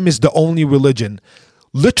 Islam is the only religion,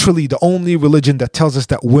 literally the only religion that tells us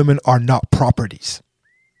that women are not properties.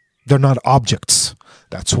 They're not objects.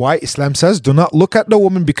 That's why Islam says, do not look at the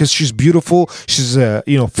woman because she's beautiful, she's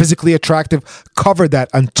physically attractive. Cover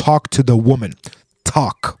that and talk to the woman.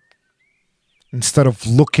 Talk. Instead of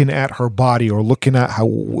looking at her body or looking at how,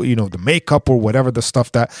 the makeup or whatever the stuff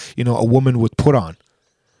that, a woman would put on.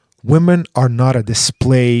 Women are not a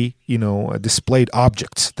display, displayed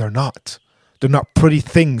objects. They're not. They're not pretty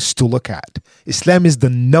things to look at. Islam is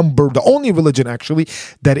the only religion actually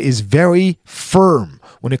that is very firm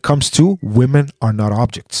when it comes to women are not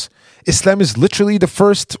objects. Islam is literally the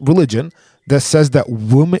first religion that says that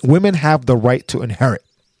women have the right to inherit.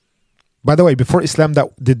 By the way, before Islam,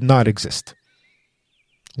 that did not exist.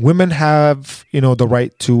 Women have, the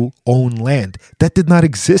right to own land. That did not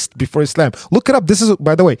exist before Islam. Look it up.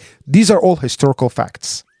 By the way, these are all historical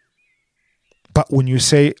facts. But when you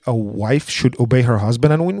say a wife should obey her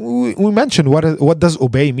husband, and we mentioned what does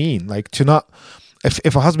obey mean? Like to not,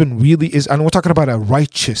 if a husband really is, and we're talking about a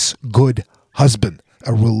righteous, good husband,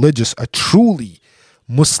 a religious, a truly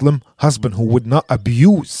Muslim husband who would not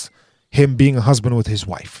abuse him being a husband with his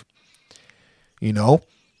wife. You know,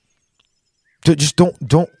 just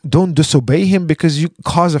don't disobey him because you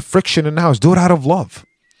cause a friction in the house. Do it out of love.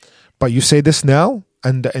 But you say this now,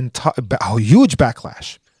 and a huge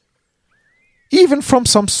backlash, even from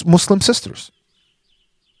some Muslim sisters.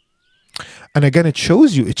 And again, it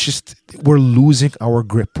shows you, it's just, we're losing our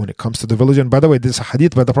grip when it comes to the religion. By the way, there's a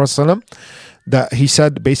hadith by the Prophet ﷺ that he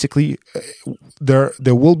said, basically, there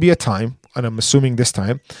will be a time, and I'm assuming this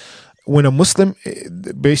time, when a Muslim,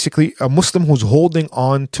 basically a Muslim who's holding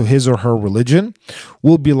on to his or her religion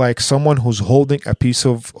will be like someone who's holding a piece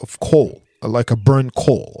of coal, like a burned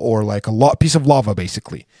coal, or like a piece of lava,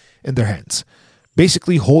 basically, in their hands.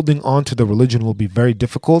 Basically, holding on to the religion will be very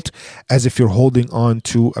difficult, as if you're holding on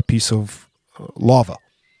to a piece of lava.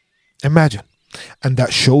 Imagine. And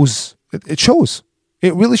that shows, it shows.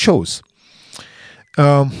 It really shows.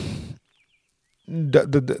 The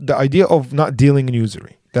idea of not dealing in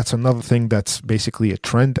usury. That's another thing that's basically a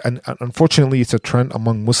trend. And unfortunately, it's a trend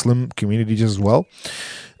among Muslim communities as well.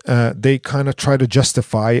 They kind of try to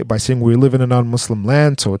justify it by saying we live in a non-Muslim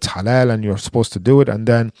land, so it's halal and you're supposed to do it. And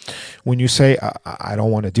then when you say, I don't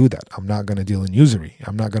want to do that, I'm not going to deal in usury,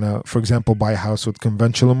 I'm not going to, for example, buy a house with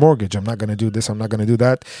conventional mortgage, I'm not going to do this, I'm not going to do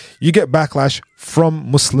that, you get backlash from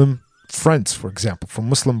Muslim friends, for example, from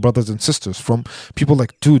Muslim brothers and sisters, from people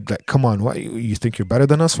like, dude, like, come on, what, you think you're better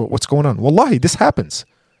than us? What's going on? Wallahi, this happens.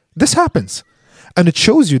 This happens. And it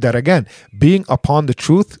shows you that, again, being upon the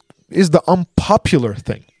truth is the unpopular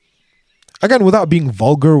thing. Again, without being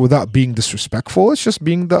vulgar, without being disrespectful, it's just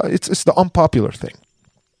being it's the unpopular thing.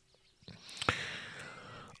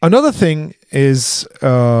 Another thing is,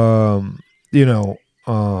 not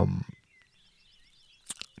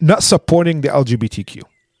supporting the LGBTQ.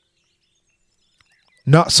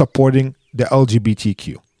 Not supporting the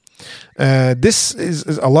LGBTQ. This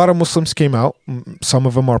is a lot of Muslims came out. Some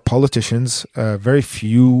of them are politicians. Very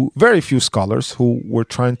few scholars who were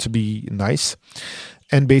trying to be nice.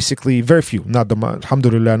 And basically, very few,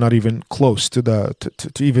 alhamdulillah, not even close to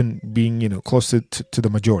to even being, close to the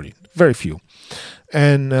majority. Very few.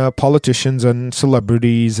 And politicians and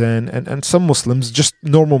celebrities and some Muslims, just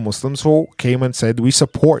normal Muslims, who came and said, we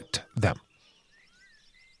support them.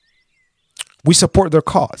 We support their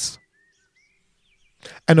cause.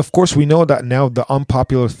 And of course, we know that now the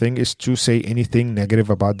unpopular thing is to say anything negative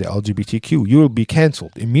about the LGBTQ. You will be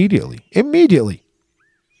canceled immediately. Immediately.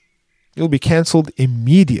 You'll be canceled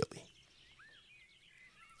immediately.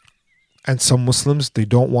 And some Muslims, they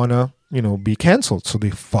don't want to, be canceled. So they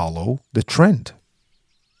follow the trend.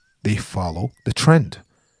 They follow the trend.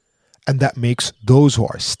 And that makes those who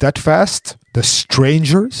are steadfast, the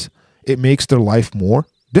strangers, it makes their life more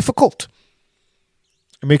difficult.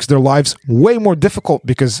 It makes their lives way more difficult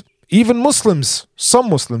because even Muslims, some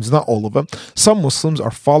Muslims, not all of them, some Muslims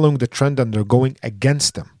are following the trend and they're going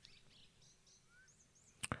against them.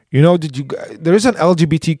 There is an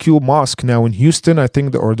LGBTQ mosque now in Houston, I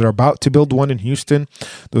think, or they're about to build one in Houston.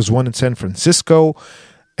 There's one in San Francisco.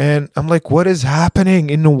 And I'm like, what is happening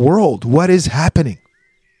in the world? What is happening?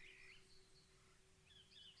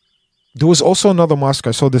 There was also another mosque.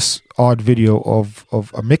 I saw this odd video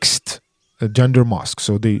of a mixed gender mosque.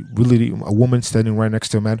 So a woman standing right next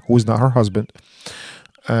to a man who is not her husband.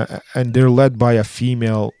 And they're led by a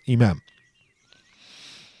female imam.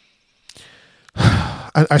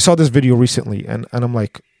 I saw this video recently and I'm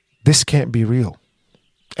like, this can't be real.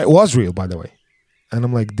 It was real, by the way. And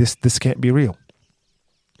I'm like, this can't be real.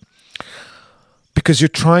 Because you're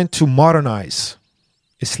trying to modernize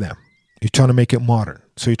Islam. You're trying to make it modern.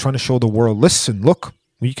 So you're trying to show the world, listen, look,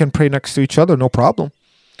 we can pray next to each other, no problem.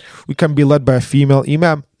 We can be led by a female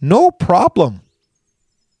imam, no problem.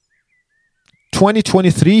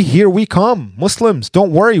 2023, here we come. Muslims,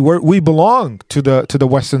 don't worry, we belong to the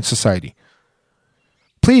Western society.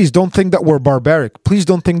 Please don't think that we're barbaric. Please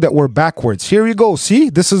don't think that we're backwards. Here you go.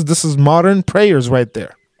 See, this is modern prayers right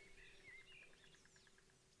there.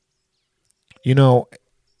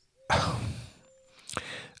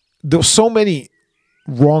 There's so many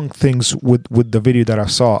wrong things with the video that I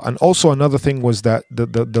saw. And also another thing was that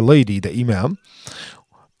the lady, the imam,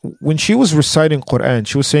 when she was reciting Quran,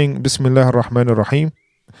 she was saying Bismillah ar-Rahman ar-Rahim,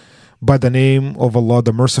 by the name of Allah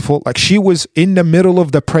the Merciful. Like she was in the middle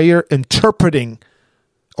of the prayer interpreting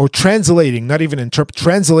or translating, not even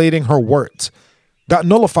translating her words. That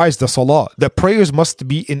nullifies the salah. The prayers must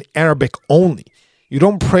be in Arabic only. You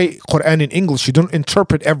don't pray Quran in English. You don't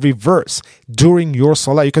interpret every verse during your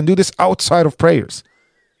salah. You can do this outside of prayers.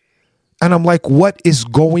 And I'm like, what is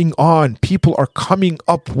going on? People are coming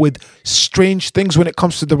up with strange things when it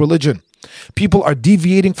comes to the religion. People are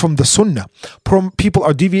deviating from the sunnah. People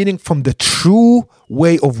are deviating from the true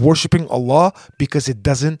way of worshiping Allah because it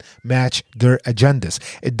doesn't match their agendas.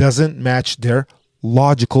 It doesn't match their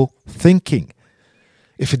logical thinking.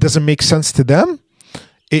 If it doesn't make sense to them,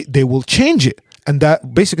 they will change it. And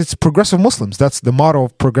that basically it's progressive Muslims. That's the motto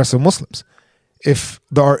of progressive Muslims. If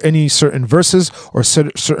there are any certain verses or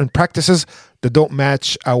certain practices that don't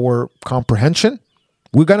match our comprehension,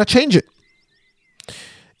 we're going to change it.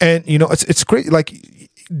 And, it's great. Like,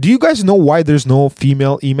 do you guys know why there's no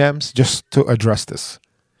female imams? Just to address this.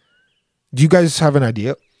 Do you guys have an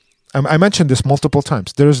idea? I mentioned this multiple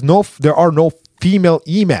times. There are no female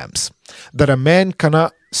imams, that a man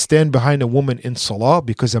cannot stand behind a woman in salah,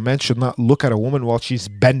 because a man should not look at a woman while she's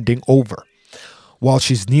bending over, while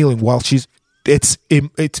she's kneeling,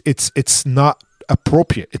 it's not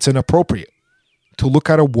appropriate. It's inappropriate to look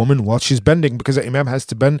at a woman while she's bending, because the imam has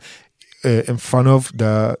to bend in front of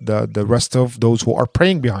the rest of those who are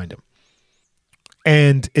praying behind him.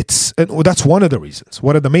 And that's one of the reasons.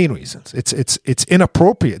 One of the main reasons. It's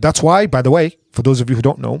inappropriate. That's why, by the way, for those of you who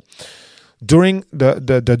don't know, during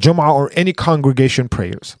the Jum'ah or any congregation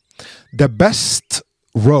prayers, the best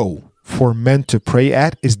row for men to pray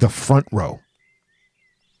at is the front row.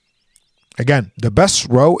 Again, the best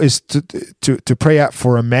row is to pray at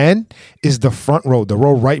for a man is the front row, the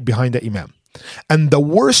row right behind the imam. And the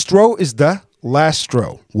worst row is the last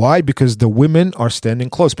row. Why? Because the women are standing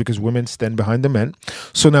close, because women stand behind the men.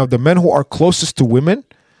 So now the men who are closest to women,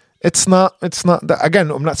 it's not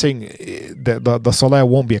again, I'm not saying the salah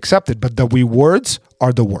won't be accepted, but the rewards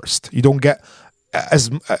are the worst. You don't get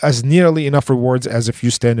as nearly enough rewards as if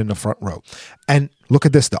you stand in the front row. And look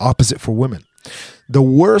at this, the opposite for women. The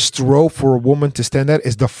worst row for a woman to stand at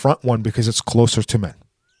is the front one, because it's closer to men.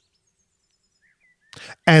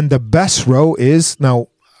 And the best row is, now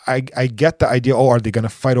I get the idea, are they going to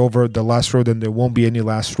fight over the last row? Then there won't be any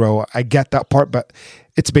last row. I get that part, but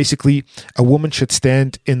it's basically a woman should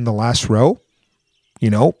stand in the last row,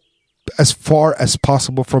 as far as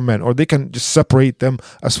possible from men, or they can just separate them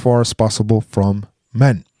as far as possible from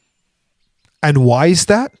men. And why is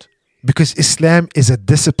that? Because Islam is a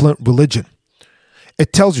disciplined religion.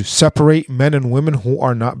 It tells you separate men and women who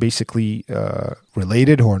are not basically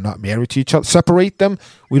related, who are not married to each other. Separate them.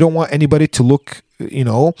 We don't want anybody to look, we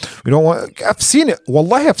don't want, I've seen it.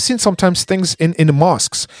 Wallahi, I've seen sometimes things in the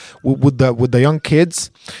mosques with the young kids.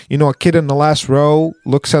 A kid in the last row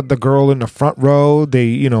looks at the girl in the front row.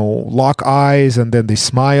 They, lock eyes and then they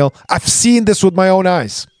smile. I've seen this with my own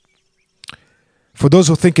eyes. For those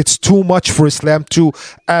who think it's too much for Islam to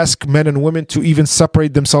ask men and women to even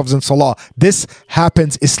separate themselves in salah, this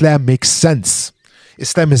happens. Islam makes sense.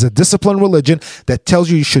 Islam is a disciplined religion that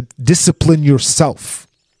tells you should discipline yourself.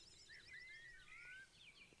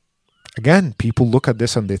 Again, people look at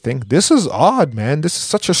this and they think, this is odd, man. This is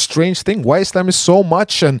such a strange thing. Why Islam is so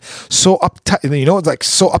much and so uptight, it's like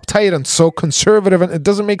so uptight and so conservative, and it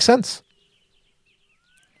doesn't make sense.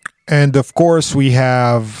 And of course, we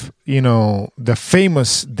have, the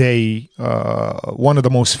famous day, one of the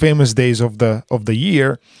most famous days of the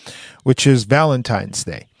year, which is Valentine's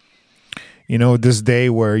Day. This day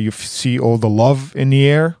where you see all the love in the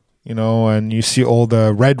air, and you see all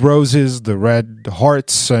the red roses, the red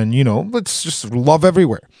hearts, and, it's just love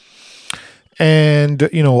everywhere. And,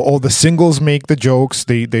 all the singles make the jokes.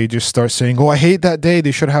 They just start saying, I hate that day.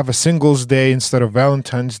 They should have a singles day instead of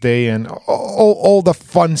Valentine's Day, and all the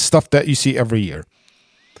fun stuff that you see every year.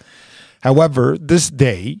 However, this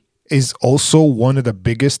day is also one of the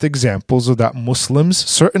biggest examples of that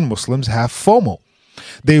certain Muslims have FOMO.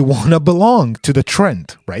 They want to belong to the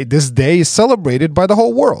trend, right? This day is celebrated by the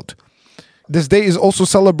whole world. This day is also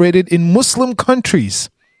celebrated in Muslim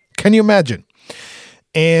countries. Can you imagine?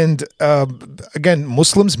 And again,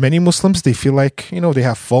 many Muslims, they feel like, they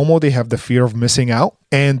have FOMO, they have the fear of missing out,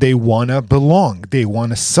 and they want to belong. They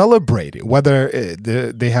want to celebrate it, whether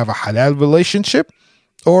they have a halal relationship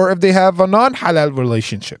or if they have a non-halal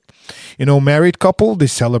relationship. Married couple, they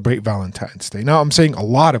celebrate Valentine's Day. Now, I'm saying a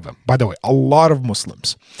lot of them, by the way, a lot of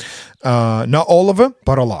Muslims. Not all of them,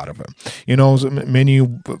 but a lot of them. Many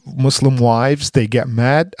Muslim wives, they get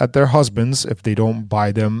mad at their husbands if they don't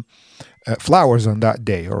buy them flowers on that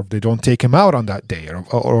day, or if they don't take him out on that day,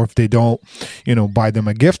 or if they don't, buy them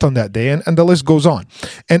a gift on that day, and the list goes on.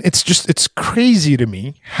 And it's crazy to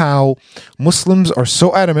me how Muslims are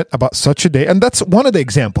so adamant about such a day. And that's one of the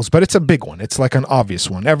examples, but it's a big one. It's like an obvious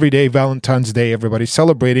one. Every day, Valentine's Day, everybody's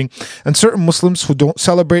celebrating. And certain Muslims who don't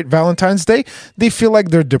celebrate Valentine's Day, they feel like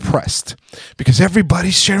they're depressed because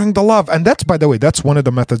everybody's sharing the love. And that's, by the way, that's one of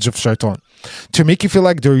the methods of shaitan, to make you feel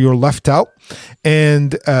like you're left out,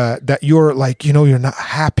 and that you're like, you're not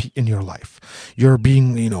happy in your life. You're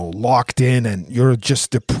being, locked in, and you're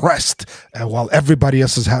just depressed while everybody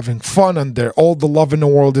else is having fun, and all the love in the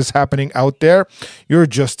world is happening out there. You're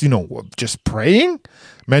just, just praying,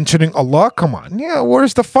 mentioning Allah. Come on. Yeah,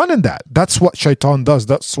 where's the fun in that? That's what shaitan does.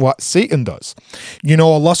 That's what Satan does.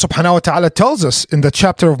 Allah subhanahu wa ta'ala tells us in the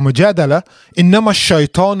chapter of Mujadala, إِنَّمَا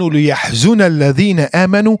الشَّيْطَانُ لِيَحْزُنَ الَّذِينَ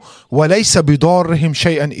آمَنُوا وَلَيْسَ بِضَارِّهِمْ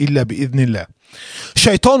شَيْئًا إِلَّا بِإِذْنِ اللَّهِ.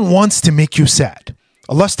 Shaitan wants to make you sad.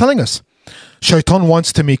 Allah's telling us. Shaitan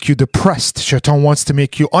wants to make you depressed. Shaitan wants to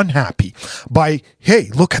make you unhappy by,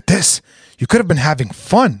 hey, look at this. You could have been having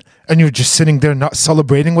fun, and you're just sitting there not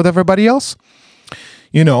celebrating with everybody else.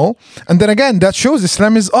 And then again, that shows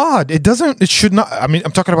Islam is odd. It should not, I'm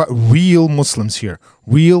talking about real Muslims here,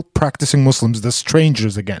 real practicing Muslims, the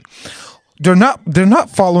strangers again. They're not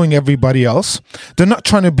following everybody else. They're not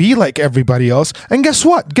trying to be like everybody else. And guess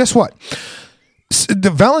what?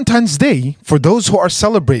 The Valentine's Day, for those who are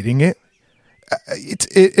celebrating it,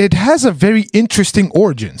 it has a very interesting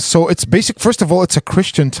origin. So it's first of all, it's a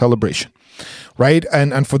Christian celebration, right?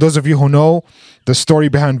 And for those of you who know the story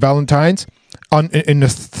behind Valentine's, in the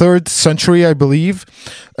 3rd century, I believe,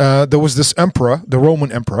 there was this emperor, the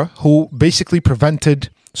Roman emperor, who basically prevented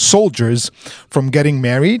soldiers from getting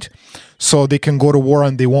married so they can go to war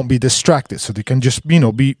and they won't be distracted. So they can just,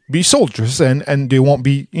 be soldiers and they won't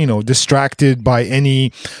be, distracted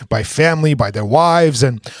by family, by their wives.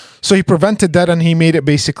 And so he prevented that, and he made it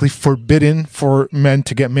basically forbidden for men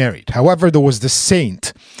to get married. However, there was this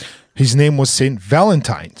saint. His name was Saint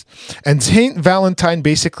Valentine. And Saint Valentine,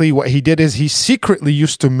 basically what he did is he secretly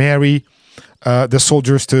used to marry the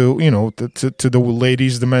soldiers to the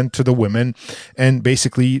ladies, the men to the women, and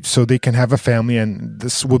basically so they can have a family, and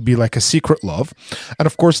this would be like a secret love. And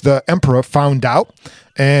of course the emperor found out,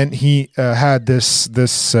 and he had this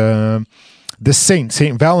saint,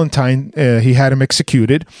 Saint Valentine, he had him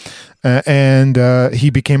executed, and he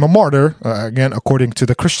became a martyr, again according to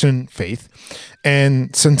the Christian faith.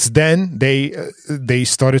 And since then they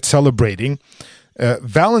started celebrating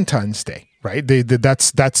Valentine's Day, right?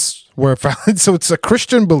 That's where so it's a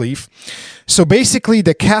Christian belief. So basically,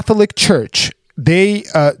 the Catholic Church, they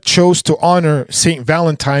chose to honor Saint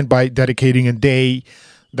Valentine by dedicating a day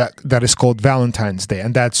that is called Valentine's Day,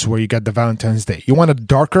 and that's where you get the Valentine's Day. You want a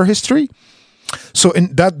darker history? So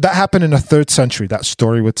that happened in the 3rd century. That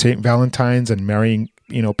story with Saint Valentine's and marrying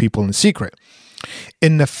people in secret.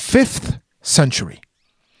 In the 5th century,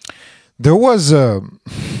 there was a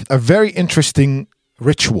very interesting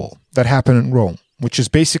ritual that happened in Rome, which is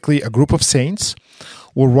basically a group of saints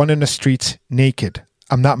will run in the streets naked.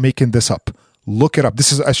 I'm not making this up. Look it up.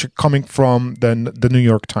 This is actually coming from the New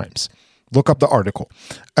York Times. Look up the article.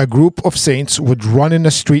 A group of saints would run in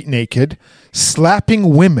the street naked,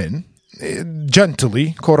 slapping women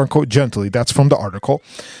gently, quote unquote gently. That's from the article.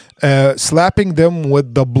 Slapping them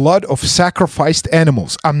with the blood of sacrificed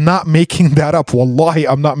animals. I'm not making that up. Wallahi,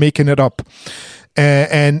 I'm not making it up.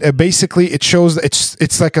 And basically it shows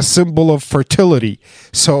it's like a symbol of fertility.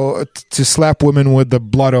 So to slap women with the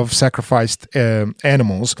blood of sacrificed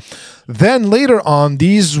animals. Then later on,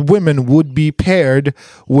 these women would be paired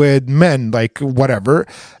with men, like whatever,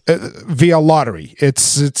 via lottery.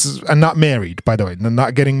 It's not married, by the way. They're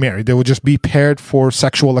not getting married. They would just be paired for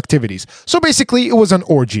sexual activities. So basically, it was an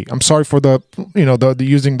orgy. I'm sorry for the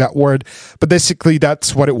using that word, but basically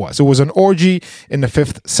that's what it was. It was an orgy in the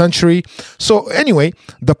 5th century. So anyway,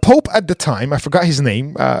 the Pope at the time, I forgot his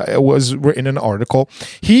name, it was written in an article,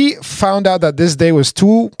 he found out that this day was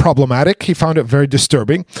too problematic. He found it very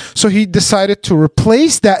disturbing. So he decided to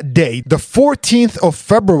replace that day, the 14th of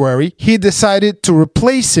February, he decided to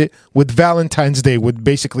replace it with Valentine's Day, with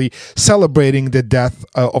basically celebrating the death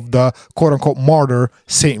of the quote-unquote martyr,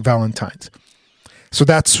 Saint Valentine. So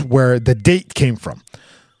that's where the date came from.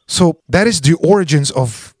 So that is the origins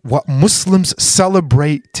of what Muslims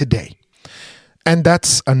celebrate today. And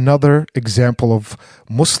that's another example of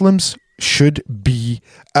Muslims should be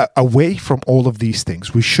away from all of these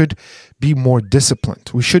things. We should be more disciplined.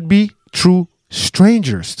 We should be true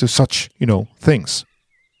strangers to such, things.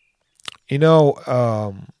 In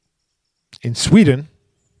Sweden,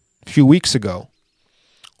 a few weeks ago,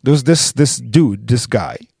 there was this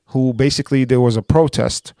guy who basically, there was a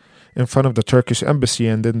protest in front of the Turkish embassy,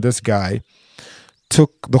 and then this guy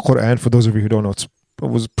took the Quran. For those of you who don't know, it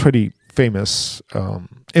was pretty famous,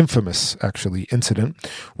 infamous actually incident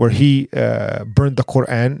where he burned the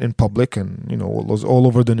Quran in public, and it was all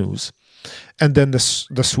over the news. And then the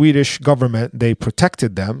Swedish government, they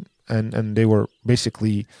protected them, and they were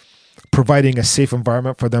basically providing a safe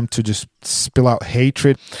environment for them to just spill out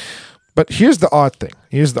hatred. But here's the odd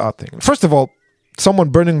thing. First of all, someone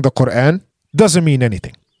burning the Quran doesn't mean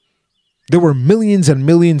anything. There were millions and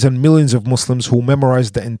millions and millions of Muslims who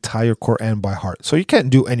memorized the entire Quran by heart. So you can't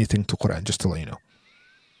do anything to Quran, just to let you know.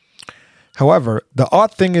 However, the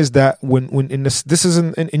odd thing is that when in this is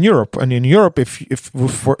in Europe, and in Europe, if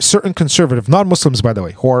for certain conservative, non-Muslims by the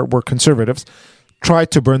way, were conservatives,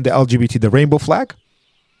 tried to burn the LGBT, the rainbow flag,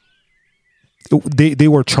 they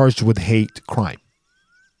were charged with hate crime.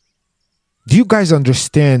 Do you guys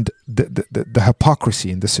understand the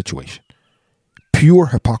hypocrisy in this situation? Pure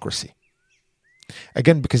hypocrisy.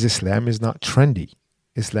 Again, because Islam is not trendy.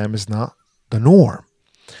 Islam is not the norm.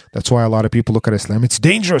 That's why a lot of people look at Islam. It's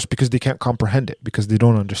dangerous because they can't comprehend it, because they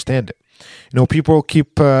don't understand it. People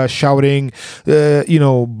keep shouting,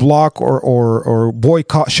 block or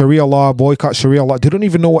boycott Sharia law, boycott Sharia law. They don't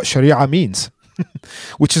even know what Sharia means,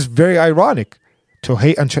 which is very ironic. To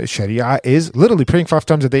hate on Sharia is literally praying 5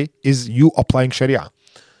 times a day is you applying Sharia.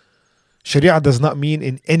 Sharia does not mean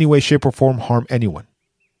in any way, shape, or form harm anyone.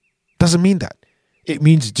 Doesn't mean that. It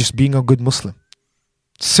means just being a good Muslim.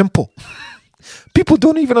 Simple. People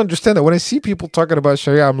don't even understand that. When I see people talking about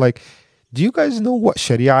Sharia, I'm like, do you guys know what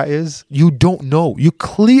Sharia is? You don't know. You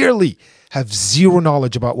clearly have zero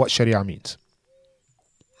knowledge about what Sharia means.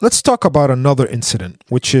 Let's talk about another incident,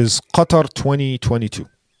 which is Qatar 2022.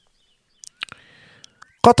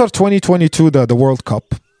 Qatar 2022, the World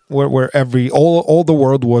Cup, where all the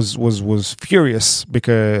world was furious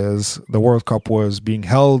because the World Cup was being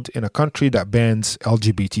held in a country that bans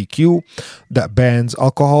LGBTQ, that bans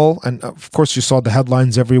alcohol, and of course you saw the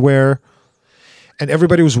headlines everywhere, and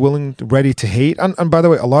everybody was ready to hate. And by the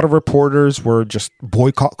way, a lot of reporters were just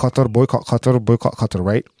boycott Qatar, boycott Qatar, boycott Qatar,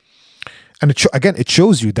 right? And it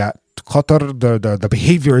shows you that Qatar, the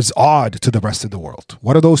behavior is odd to the rest of the world.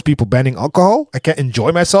 What are those people banning alcohol? I can't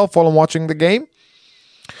enjoy myself while I'm watching the game.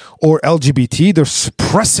 Or LGBT, they're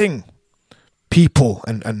suppressing people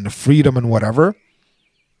and freedom and whatever.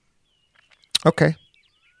 Okay.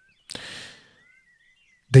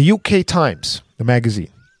 The UK Times, the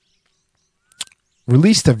magazine,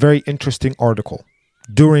 released a very interesting article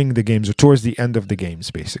during the games, or towards the end of the games,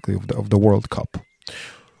 basically, of the World Cup,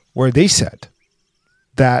 where they said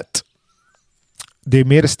that they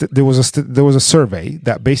made there was a survey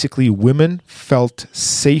that basically women felt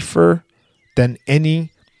safer than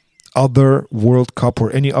any other World Cup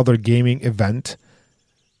or any other gaming event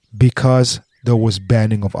because there was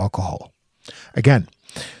banning of alcohol. Again,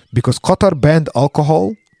 because Qatar banned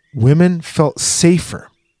alcohol, women felt safer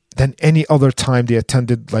than any other time they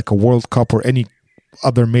attended like a World Cup or any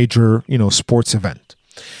other major, sports event,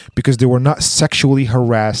 because they were not sexually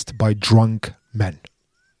harassed by drunk men.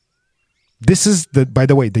 This is by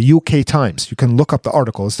the way, the UK Times. You can look up the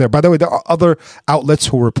article. It's there. By the way, there are other outlets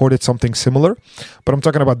who reported something similar, but I'm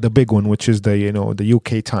talking about the big one, which is the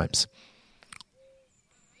UK Times.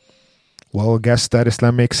 Well, I guess that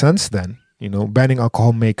Islam makes sense then. Banning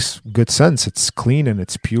alcohol makes good sense. It's clean and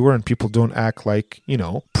it's pure, and people don't act like,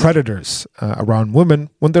 predators around women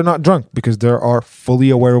when they're not drunk, because they are fully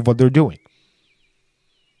aware of what they're doing.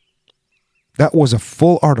 That was a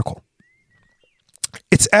full article.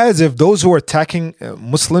 It's as if those who are attacking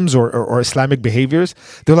Muslims or Islamic behaviors,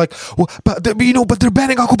 they're like, well, but they're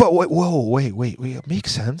banning alcohol. But wait, it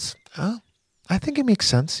makes sense. Huh? I think it makes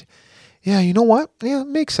sense. Yeah, you know what? Yeah, it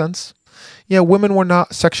makes sense. Yeah, women were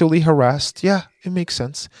not sexually harassed. Yeah, it makes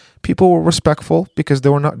sense. People were respectful because they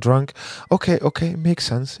were not drunk. Okay, it makes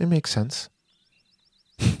sense. It makes sense.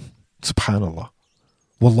 Subhanallah.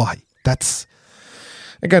 Wallahi. That's,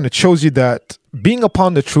 again, it shows you that being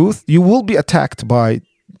upon the truth, you will be attacked by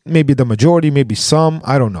maybe the majority, maybe some,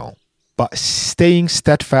 I don't know. But staying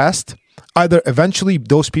steadfast, either eventually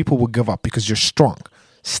those people will give up because you're strong.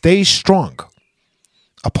 Stay strong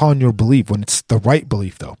upon your belief when it's the right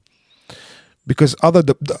belief, though. Because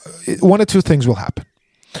one or two things will happen.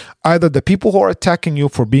 Either the people who are attacking you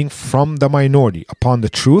for being from the minority upon the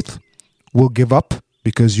truth will give up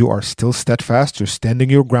because you are still steadfast, you're standing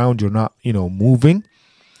your ground, you're not, moving.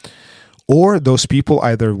 Or those people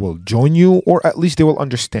either will join you or at least they will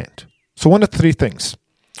understand. So one of three things.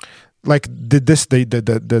 Like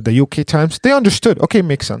the UK Times, they understood. Okay,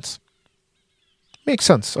 makes sense. Makes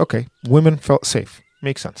sense. Okay, women felt safe.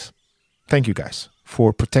 Makes sense. Thank you guys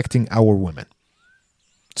for protecting our women.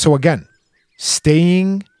 So again,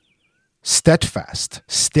 staying steadfast,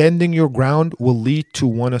 standing your ground will lead to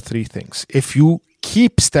one of three things. If you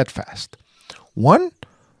keep steadfast, one,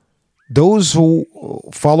 those who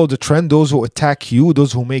follow the trend, those who attack you,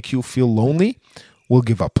 those who make you feel lonely will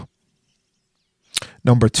give up.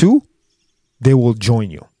 Number two, they will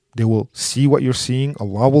join you. They will see what you're seeing.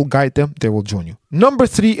 Allah will guide them. They will join you. Number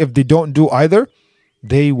 3, if they don't do either,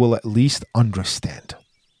 they will at least understand.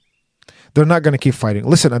 They're not going to keep fighting.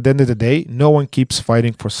 Listen, at the end of the day, no one keeps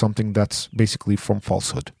fighting for something that's basically from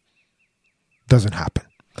falsehood. Doesn't happen.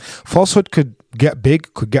 Falsehood could get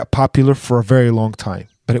big, could get popular for a very long time,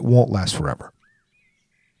 but it won't last forever.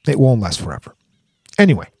 It won't last forever.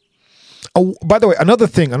 Anyway, by the way, another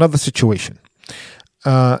situation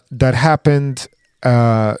that happened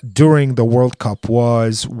during the World Cup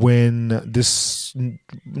was when this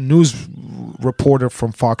news reporter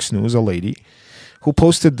from Fox News, a lady, who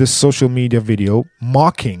posted this social media video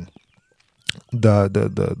mocking the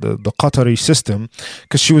Qatari system,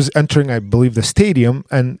 because she was entering, I believe, the stadium,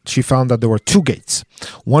 and she found that there were 2 gates,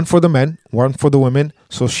 one for the men, one for the women.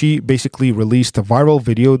 So she basically released a viral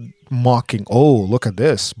video mocking, oh, look at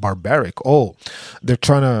this, barbaric, oh, they're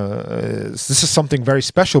trying to this is something very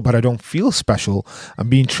special, but I don't feel special, I'm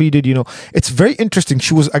being treated, it's very interesting.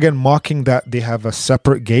 She was again mocking that they have a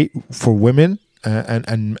separate gate for women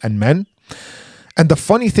and men. And the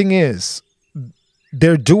funny thing is,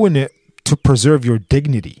 they're doing it to preserve your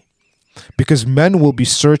dignity, because men will be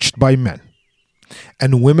searched by men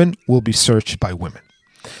and women will be searched by women.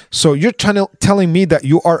 So you're telling me that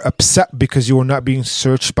you are upset because you are not being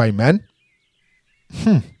searched by men?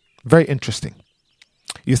 Very interesting.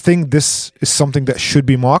 You think this is something that should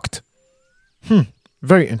be mocked?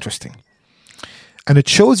 Very interesting. And it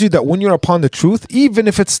shows you that when you're upon the truth, even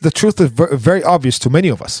if it's the truth is very obvious to many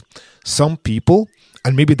of us, some people,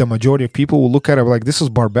 and maybe the majority of people, will look at it like, this is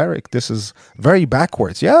barbaric, this is very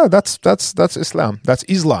backwards. Yeah, that's Islam. That's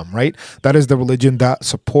Islam, right? That is the religion that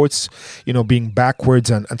supports, being backwards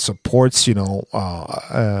and supports,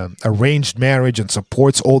 arranged marriage and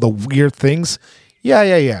supports all the weird things.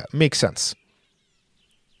 Yeah. Makes sense.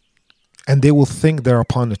 And they will think they're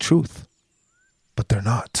upon the truth, but they're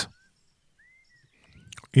not.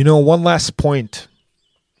 One last point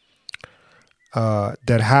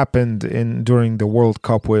that happened during the World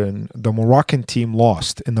Cup when the Moroccan team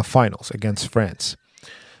lost in the finals against France.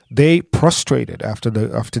 They prostrated after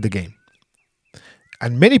the game.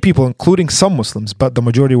 And many people, including some Muslims, but the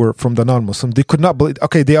majority were from the non-Muslims, they could not believe,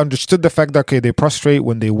 they understood the fact that, they prostrate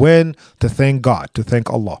when they win to thank God, to thank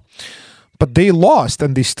Allah. But they lost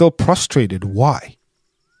and they still prostrated. Why?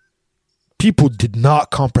 People did not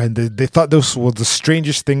comprehend. They thought this was the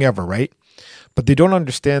strangest thing ever, right? But they don't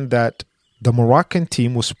understand that the Moroccan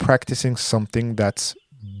team was practicing something that's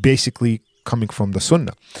basically coming from the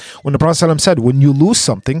Sunnah. When the Prophet ﷺ said, when you lose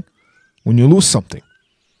something,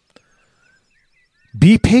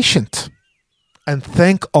 be patient and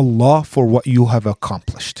thank Allah for what you have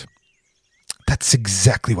accomplished. That's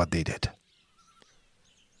exactly what they did.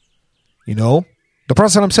 The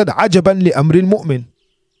Prophet ﷺ said, عَجَبًا لِأَمْرِ الْمُؤْمِنِ.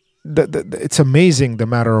 It's amazing, the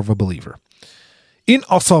matter of a believer. إِنْ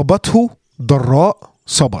أَصَابَتْهُ ضَرَّاء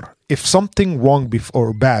صَبَرٍ. If something wrong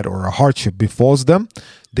or bad or a hardship befalls them,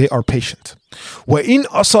 they are patient. وَإِنْ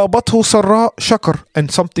أَصَابَتْهُ سَرَّاء شَكَرٍ.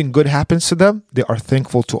 And something good happens to them, they are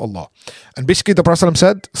thankful to Allah. And basically the Prophet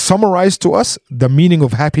said, summarize to us the meaning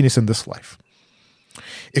of happiness in this life.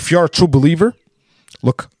 If you're a true believer,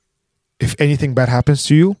 look, if anything bad happens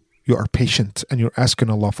to you, you are patient and you're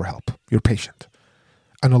asking Allah for help. You're patient.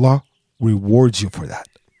 And Allah rewards you for that.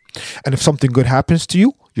 And if something good happens to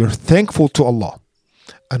you, you're thankful to Allah.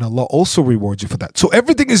 And Allah also rewards you for that. So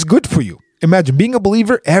everything is good for you. Imagine being a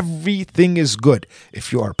believer, everything is good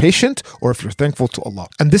if you are patient or if you're thankful to Allah.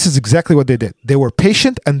 And this is exactly what they did. They were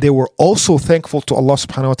patient and they were also thankful to Allah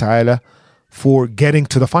subhanahu wa ta'ala for getting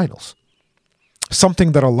to the finals.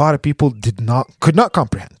 Something that a lot of people could not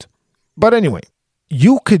comprehend. But anyway,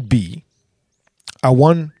 you could be a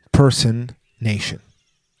one-person nation.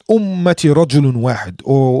 Ummati rajulun wahid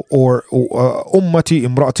or ummati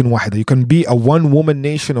imra'atun wahida. You can be a one-woman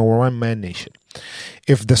nation or a one-man nation.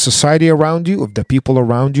 If the society around you, if the people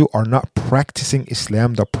around you are not practicing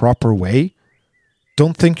Islam the proper way,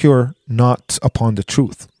 don't think you're not upon the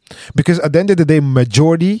truth. Because at the end of the day,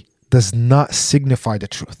 majority does not signify the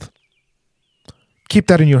truth. Keep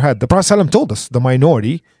that in your head. The Prophet ﷺ told us the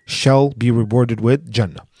minority shall be rewarded with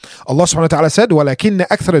Jannah. Allah subhanahu wa ta'ala said, وَلَكِنَّ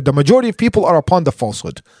أَكْثَرَ. The majority of people are upon the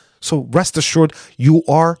falsehood. So rest assured, you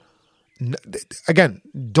are, again,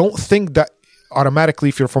 don't think that automatically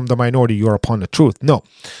if you're from the minority, you're upon the truth. No.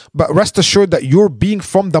 But rest assured that your being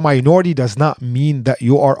from the minority does not mean that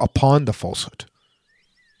you are upon the falsehood.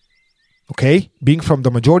 Okay? Being from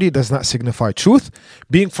the majority does not signify truth.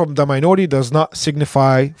 Being from the minority does not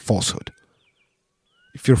signify falsehood.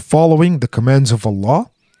 If you're following the commands of Allah,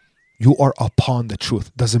 you are upon the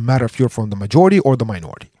truth. Doesn't matter if you're from the majority or the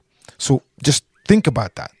minority. So just think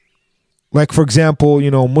about that. Like, for example,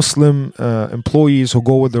 Muslim employees who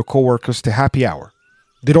go with their coworkers to happy hour.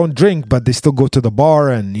 They don't drink, but they still go to the bar,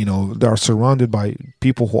 and they are surrounded by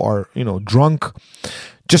people who are drunk,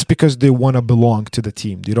 just because they want to belong to the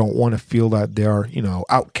team. They don't want to feel that they are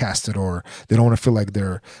outcasted, or they don't want to feel like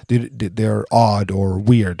they're odd or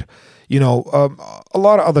weird. A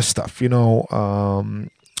lot of other stuff.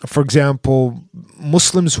 For example,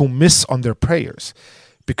 Muslims who miss on their prayers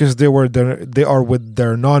because they are with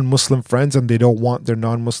their non-Muslim friends, and they don't want their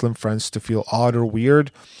non-Muslim friends to feel odd or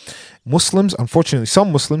weird. Muslims, unfortunately,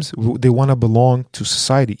 some Muslims, they want to belong to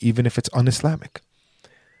society, even if it's un-Islamic.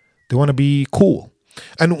 They want to be cool.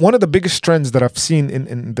 And one of the biggest trends that I've seen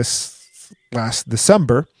in this last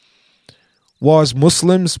December was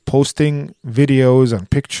Muslims posting videos and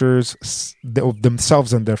pictures of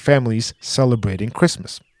themselves and their families celebrating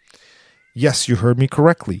Christmas. Yes, you heard me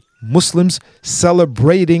correctly. Muslims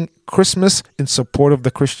celebrating Christmas in support of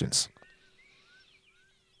the Christians.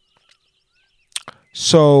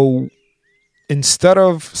 So instead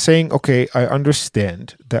of saying, okay, I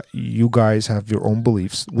understand that you guys have your own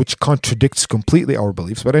beliefs, which contradicts completely our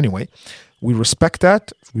beliefs, but anyway, we respect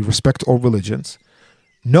that. We respect all religions.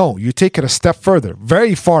 No, you take it a step further,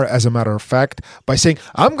 very far, as a matter of fact, by saying,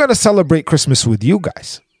 I'm going to celebrate Christmas with you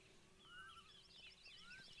guys.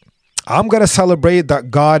 I'm going to celebrate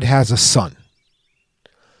that God has a son.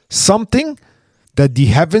 Something that the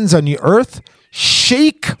heavens and the earth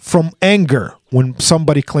shake from anger when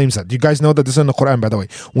somebody claims that. You guys know that this is in the Quran, by the way.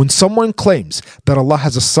 When someone claims that Allah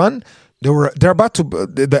has a son, they're about to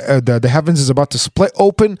the heavens is about to split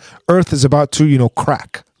open, earth is about to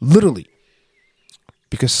crack, literally,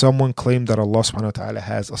 because someone claimed that Allah subhanahu wa ta'ala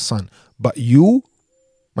has a son. But you,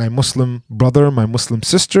 my Muslim brother, my Muslim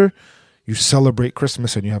sister, you celebrate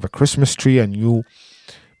Christmas and you have a Christmas tree, and you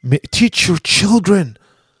teach your children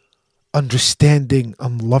understanding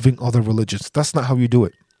and loving other religions. That's not how you do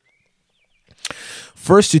it.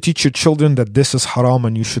 First, you teach your children that this is haram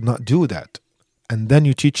and you should not do that. And then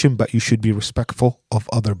you teach them that you should be respectful of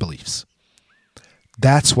other beliefs.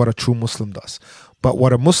 That's what a true Muslim does. But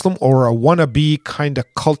what a Muslim or a wannabe kind of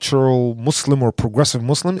cultural Muslim or progressive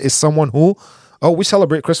Muslim is someone who, we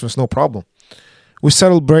celebrate Christmas, no problem. We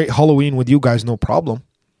celebrate Halloween with you guys, no problem.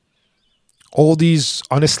 All these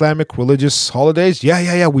un-Islamic religious holidays,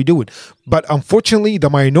 yeah, we do it. But unfortunately, the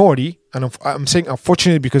minority, and I'm saying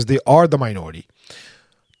unfortunately because they are the minority,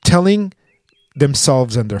 telling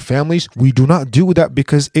themselves and their families, we do not do that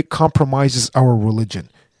because it compromises our religion.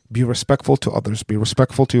 Be respectful to others. Be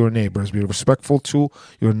respectful to your neighbors. Be respectful to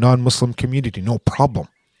your non-Muslim community. No problem.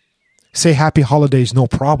 Say happy holidays. No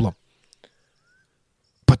problem.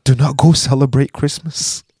 But do not go celebrate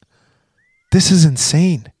Christmas. This is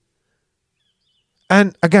insane.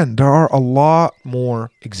 And again, there are a lot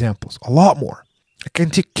more examples. A lot more. I can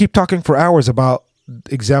keep talking for hours about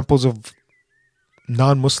examples of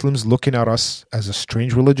non-Muslims looking at us as a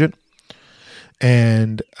strange religion.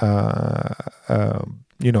 And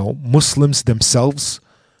Muslims themselves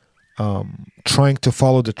trying to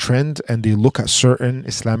follow the trend, and they look at certain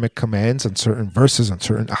Islamic commands and certain verses and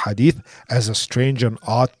certain ahadith as a strange and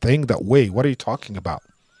odd thing that, wait, what are you talking about?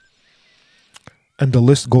 And the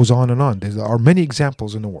list goes on and on. There are many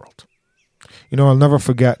examples in the world. I'll never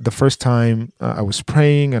forget the first time I was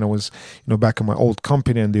praying, and I was, back in my old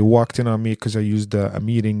company, and they walked in on me because I used a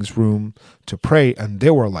meetings room to pray, and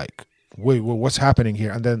they were like, wait, what's happening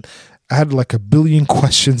here? And then I had like a billion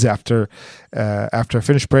questions after I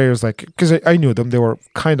finished prayers, like, because I knew them. They were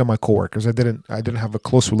kind of my coworkers. I didn't have a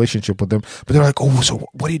close relationship with them, but they're like, oh, so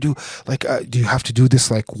what do you do? Like, do you have to do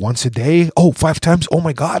this like once a day? Oh, 5 times? Oh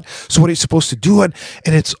my God. So what are you supposed to do? And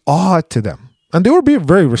it's odd to them. And they were being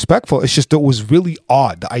very respectful. It's just, it was really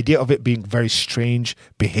odd. The idea of it being very strange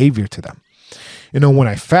behavior to them. When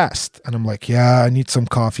I fast and I'm like, yeah, I need some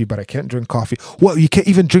coffee, but I can't drink coffee. What, you can't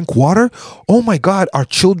even drink water? Oh my God, are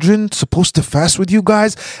children supposed to fast with you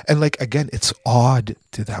guys? And like, again, it's odd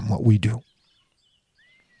to them what we do.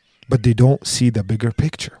 But they don't see the bigger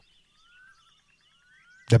picture.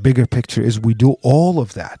 The bigger picture is we do all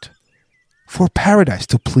of that for paradise,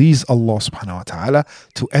 to please Allah subhanahu wa ta'ala,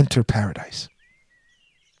 to enter paradise.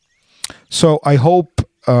 So I hope,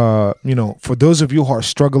 for those of you who are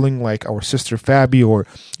struggling, like our sister Fabi, or,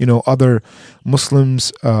 other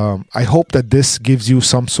Muslims, I hope that this gives you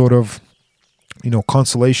some sort of,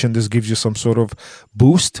 consolation. This gives you some sort of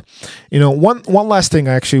boost. One last thing,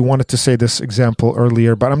 I actually wanted to say this example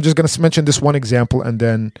earlier, but I'm just going to mention this one example, and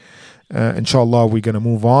then, inshallah, we're going to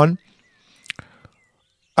move on.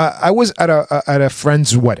 I was at a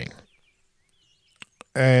friend's wedding,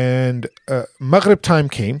 and Maghrib time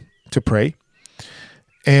came to pray,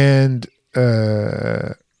 and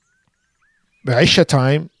the Isha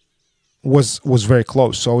time was very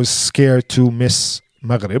close, so I was scared to miss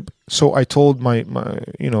Maghrib. So I told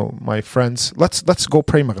my friends, let's go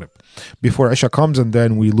pray Maghrib before Isha comes, and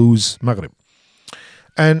then we lose Maghrib.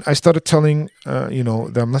 And I started telling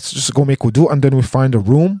them, let's just go make wudu, and then we find a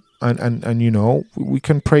room, and we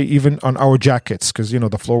can pray even on our jackets, because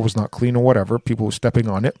the floor was not clean or whatever, people were stepping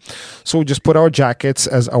on it. So we just put our jackets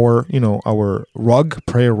as our rug,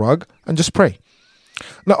 prayer rug, and just pray.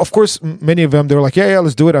 Now, of course, many of them, they were like, yeah,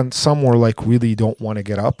 let's do it. And some were like, really don't want to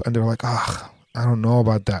get up. And they're like, I don't know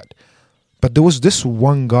about that. But there was this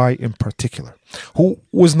one guy in particular who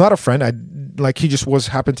was not a friend. He just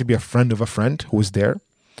happened to be a friend of a friend who was there.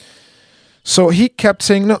 So he kept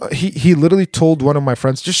saying, no, he literally told one of my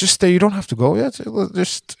friends, just stay. You don't have to go. Yeah,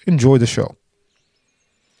 just enjoy the show.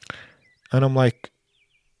 And I'm like,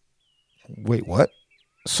 wait, what?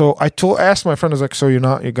 So I asked my friend, I was like, so you're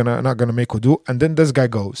not gonna make wudu? And then this guy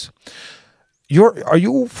goes, are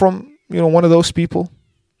you from one of those people?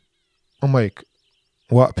 I'm like,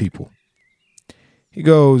 what people? He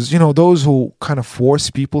goes, those who kind of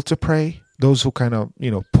force people to pray, those who kind of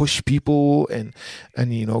push people and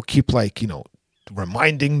keep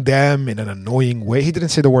reminding them in an annoying way. He didn't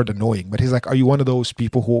say the word annoying, but he's like, are you one of those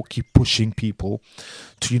people who keep pushing people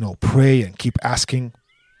to pray and keep asking?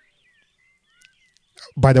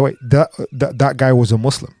 By the way, that guy was a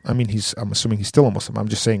Muslim. I mean, I'm assuming he's still a Muslim. I'm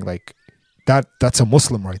just saying, that's a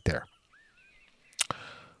Muslim right there.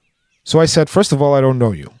 So I said, first of all, I don't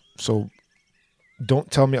know you. So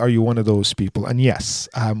don't tell me, are you one of those people? And yes,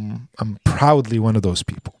 I'm proudly one of those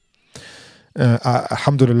people.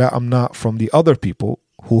 Alhamdulillah, I'm not from the other people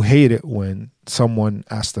who hate it when someone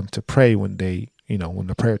asks them to pray when when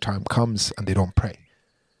the prayer time comes and they don't pray.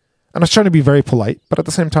 And I was trying to be very polite, but at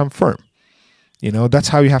the same time firm. That's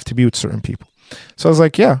how you have to be with certain people. So I was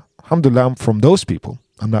like, yeah, alhamdulillah, I'm from those people.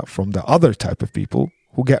 I'm not from the other type of people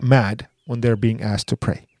who get mad when they're being asked to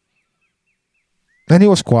pray. Then he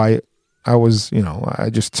was quiet. I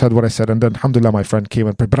just said what I said. And then alhamdulillah, my friend came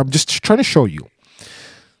and prayed. But I'm just trying to show you,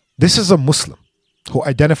 this is a Muslim who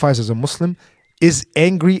identifies as a Muslim, is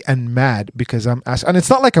angry and mad because I'm asked. And it's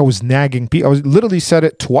not like I was nagging people. I literally said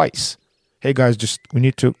it twice. Hey guys, we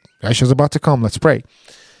need to, Aisha's about to come. Let's pray.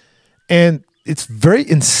 And it's very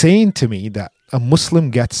insane to me that a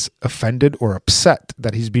Muslim gets offended or upset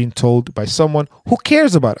that he's being told by someone who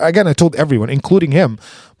cares about it. Again, I told everyone, including him,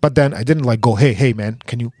 but then I didn't go, hey man,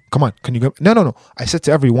 can you go? No. I said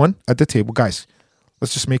to everyone at the table, guys,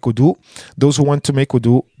 let's just make wudu. Those who want to make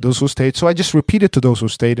wudu, those who stayed. So I just repeated to those who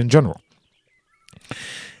stayed in general.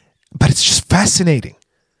 But it's just fascinating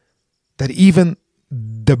that even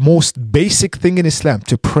the most basic thing in Islam,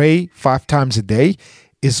 to pray 5 times a day,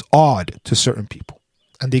 is odd to certain people.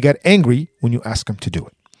 And they get angry when you ask them to do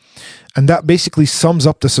it. And that basically sums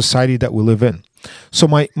up the society that we live in. So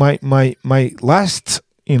my last,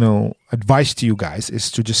 advice to you guys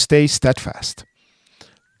is to just stay steadfast.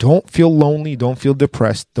 Don't feel lonely. Don't feel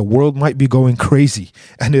depressed. The world might be going crazy.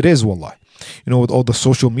 And it is, wallah. With all the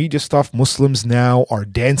social media stuff, Muslims now are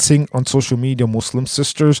dancing on social media. Muslim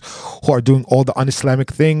sisters who are doing all the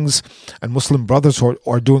un-Islamic things, and Muslim brothers who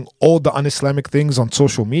are doing all the un-Islamic things on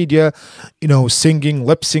social media, singing,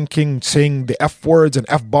 lip syncing, saying the F words and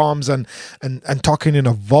F bombs and talking in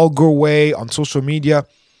a vulgar way on social media.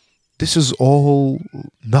 This is all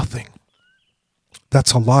nothing.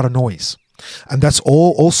 That's a lot of noise. And that's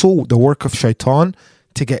all also the work of shaitan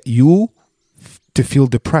to get you to feel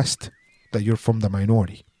depressed that you're from the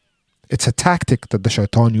minority. It's a tactic that the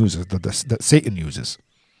shaitan uses, that Satan uses.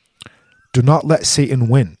 Do not let Satan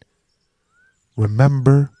win.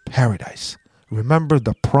 Remember paradise. Remember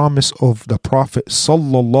the promise of the Prophet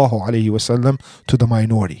sallallahu alaihi wasallam to the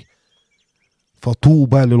minority. فَطُوبَى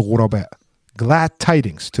لِلْغُرَبَاءِ. Glad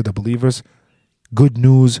tidings to the believers. Good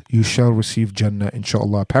news, you shall receive Jannah,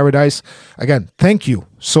 inshallah, paradise. Again, thank you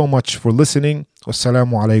so much for listening.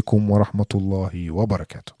 Wassalamu alaikum wa rahmatullahi wa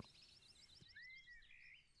barakatuh.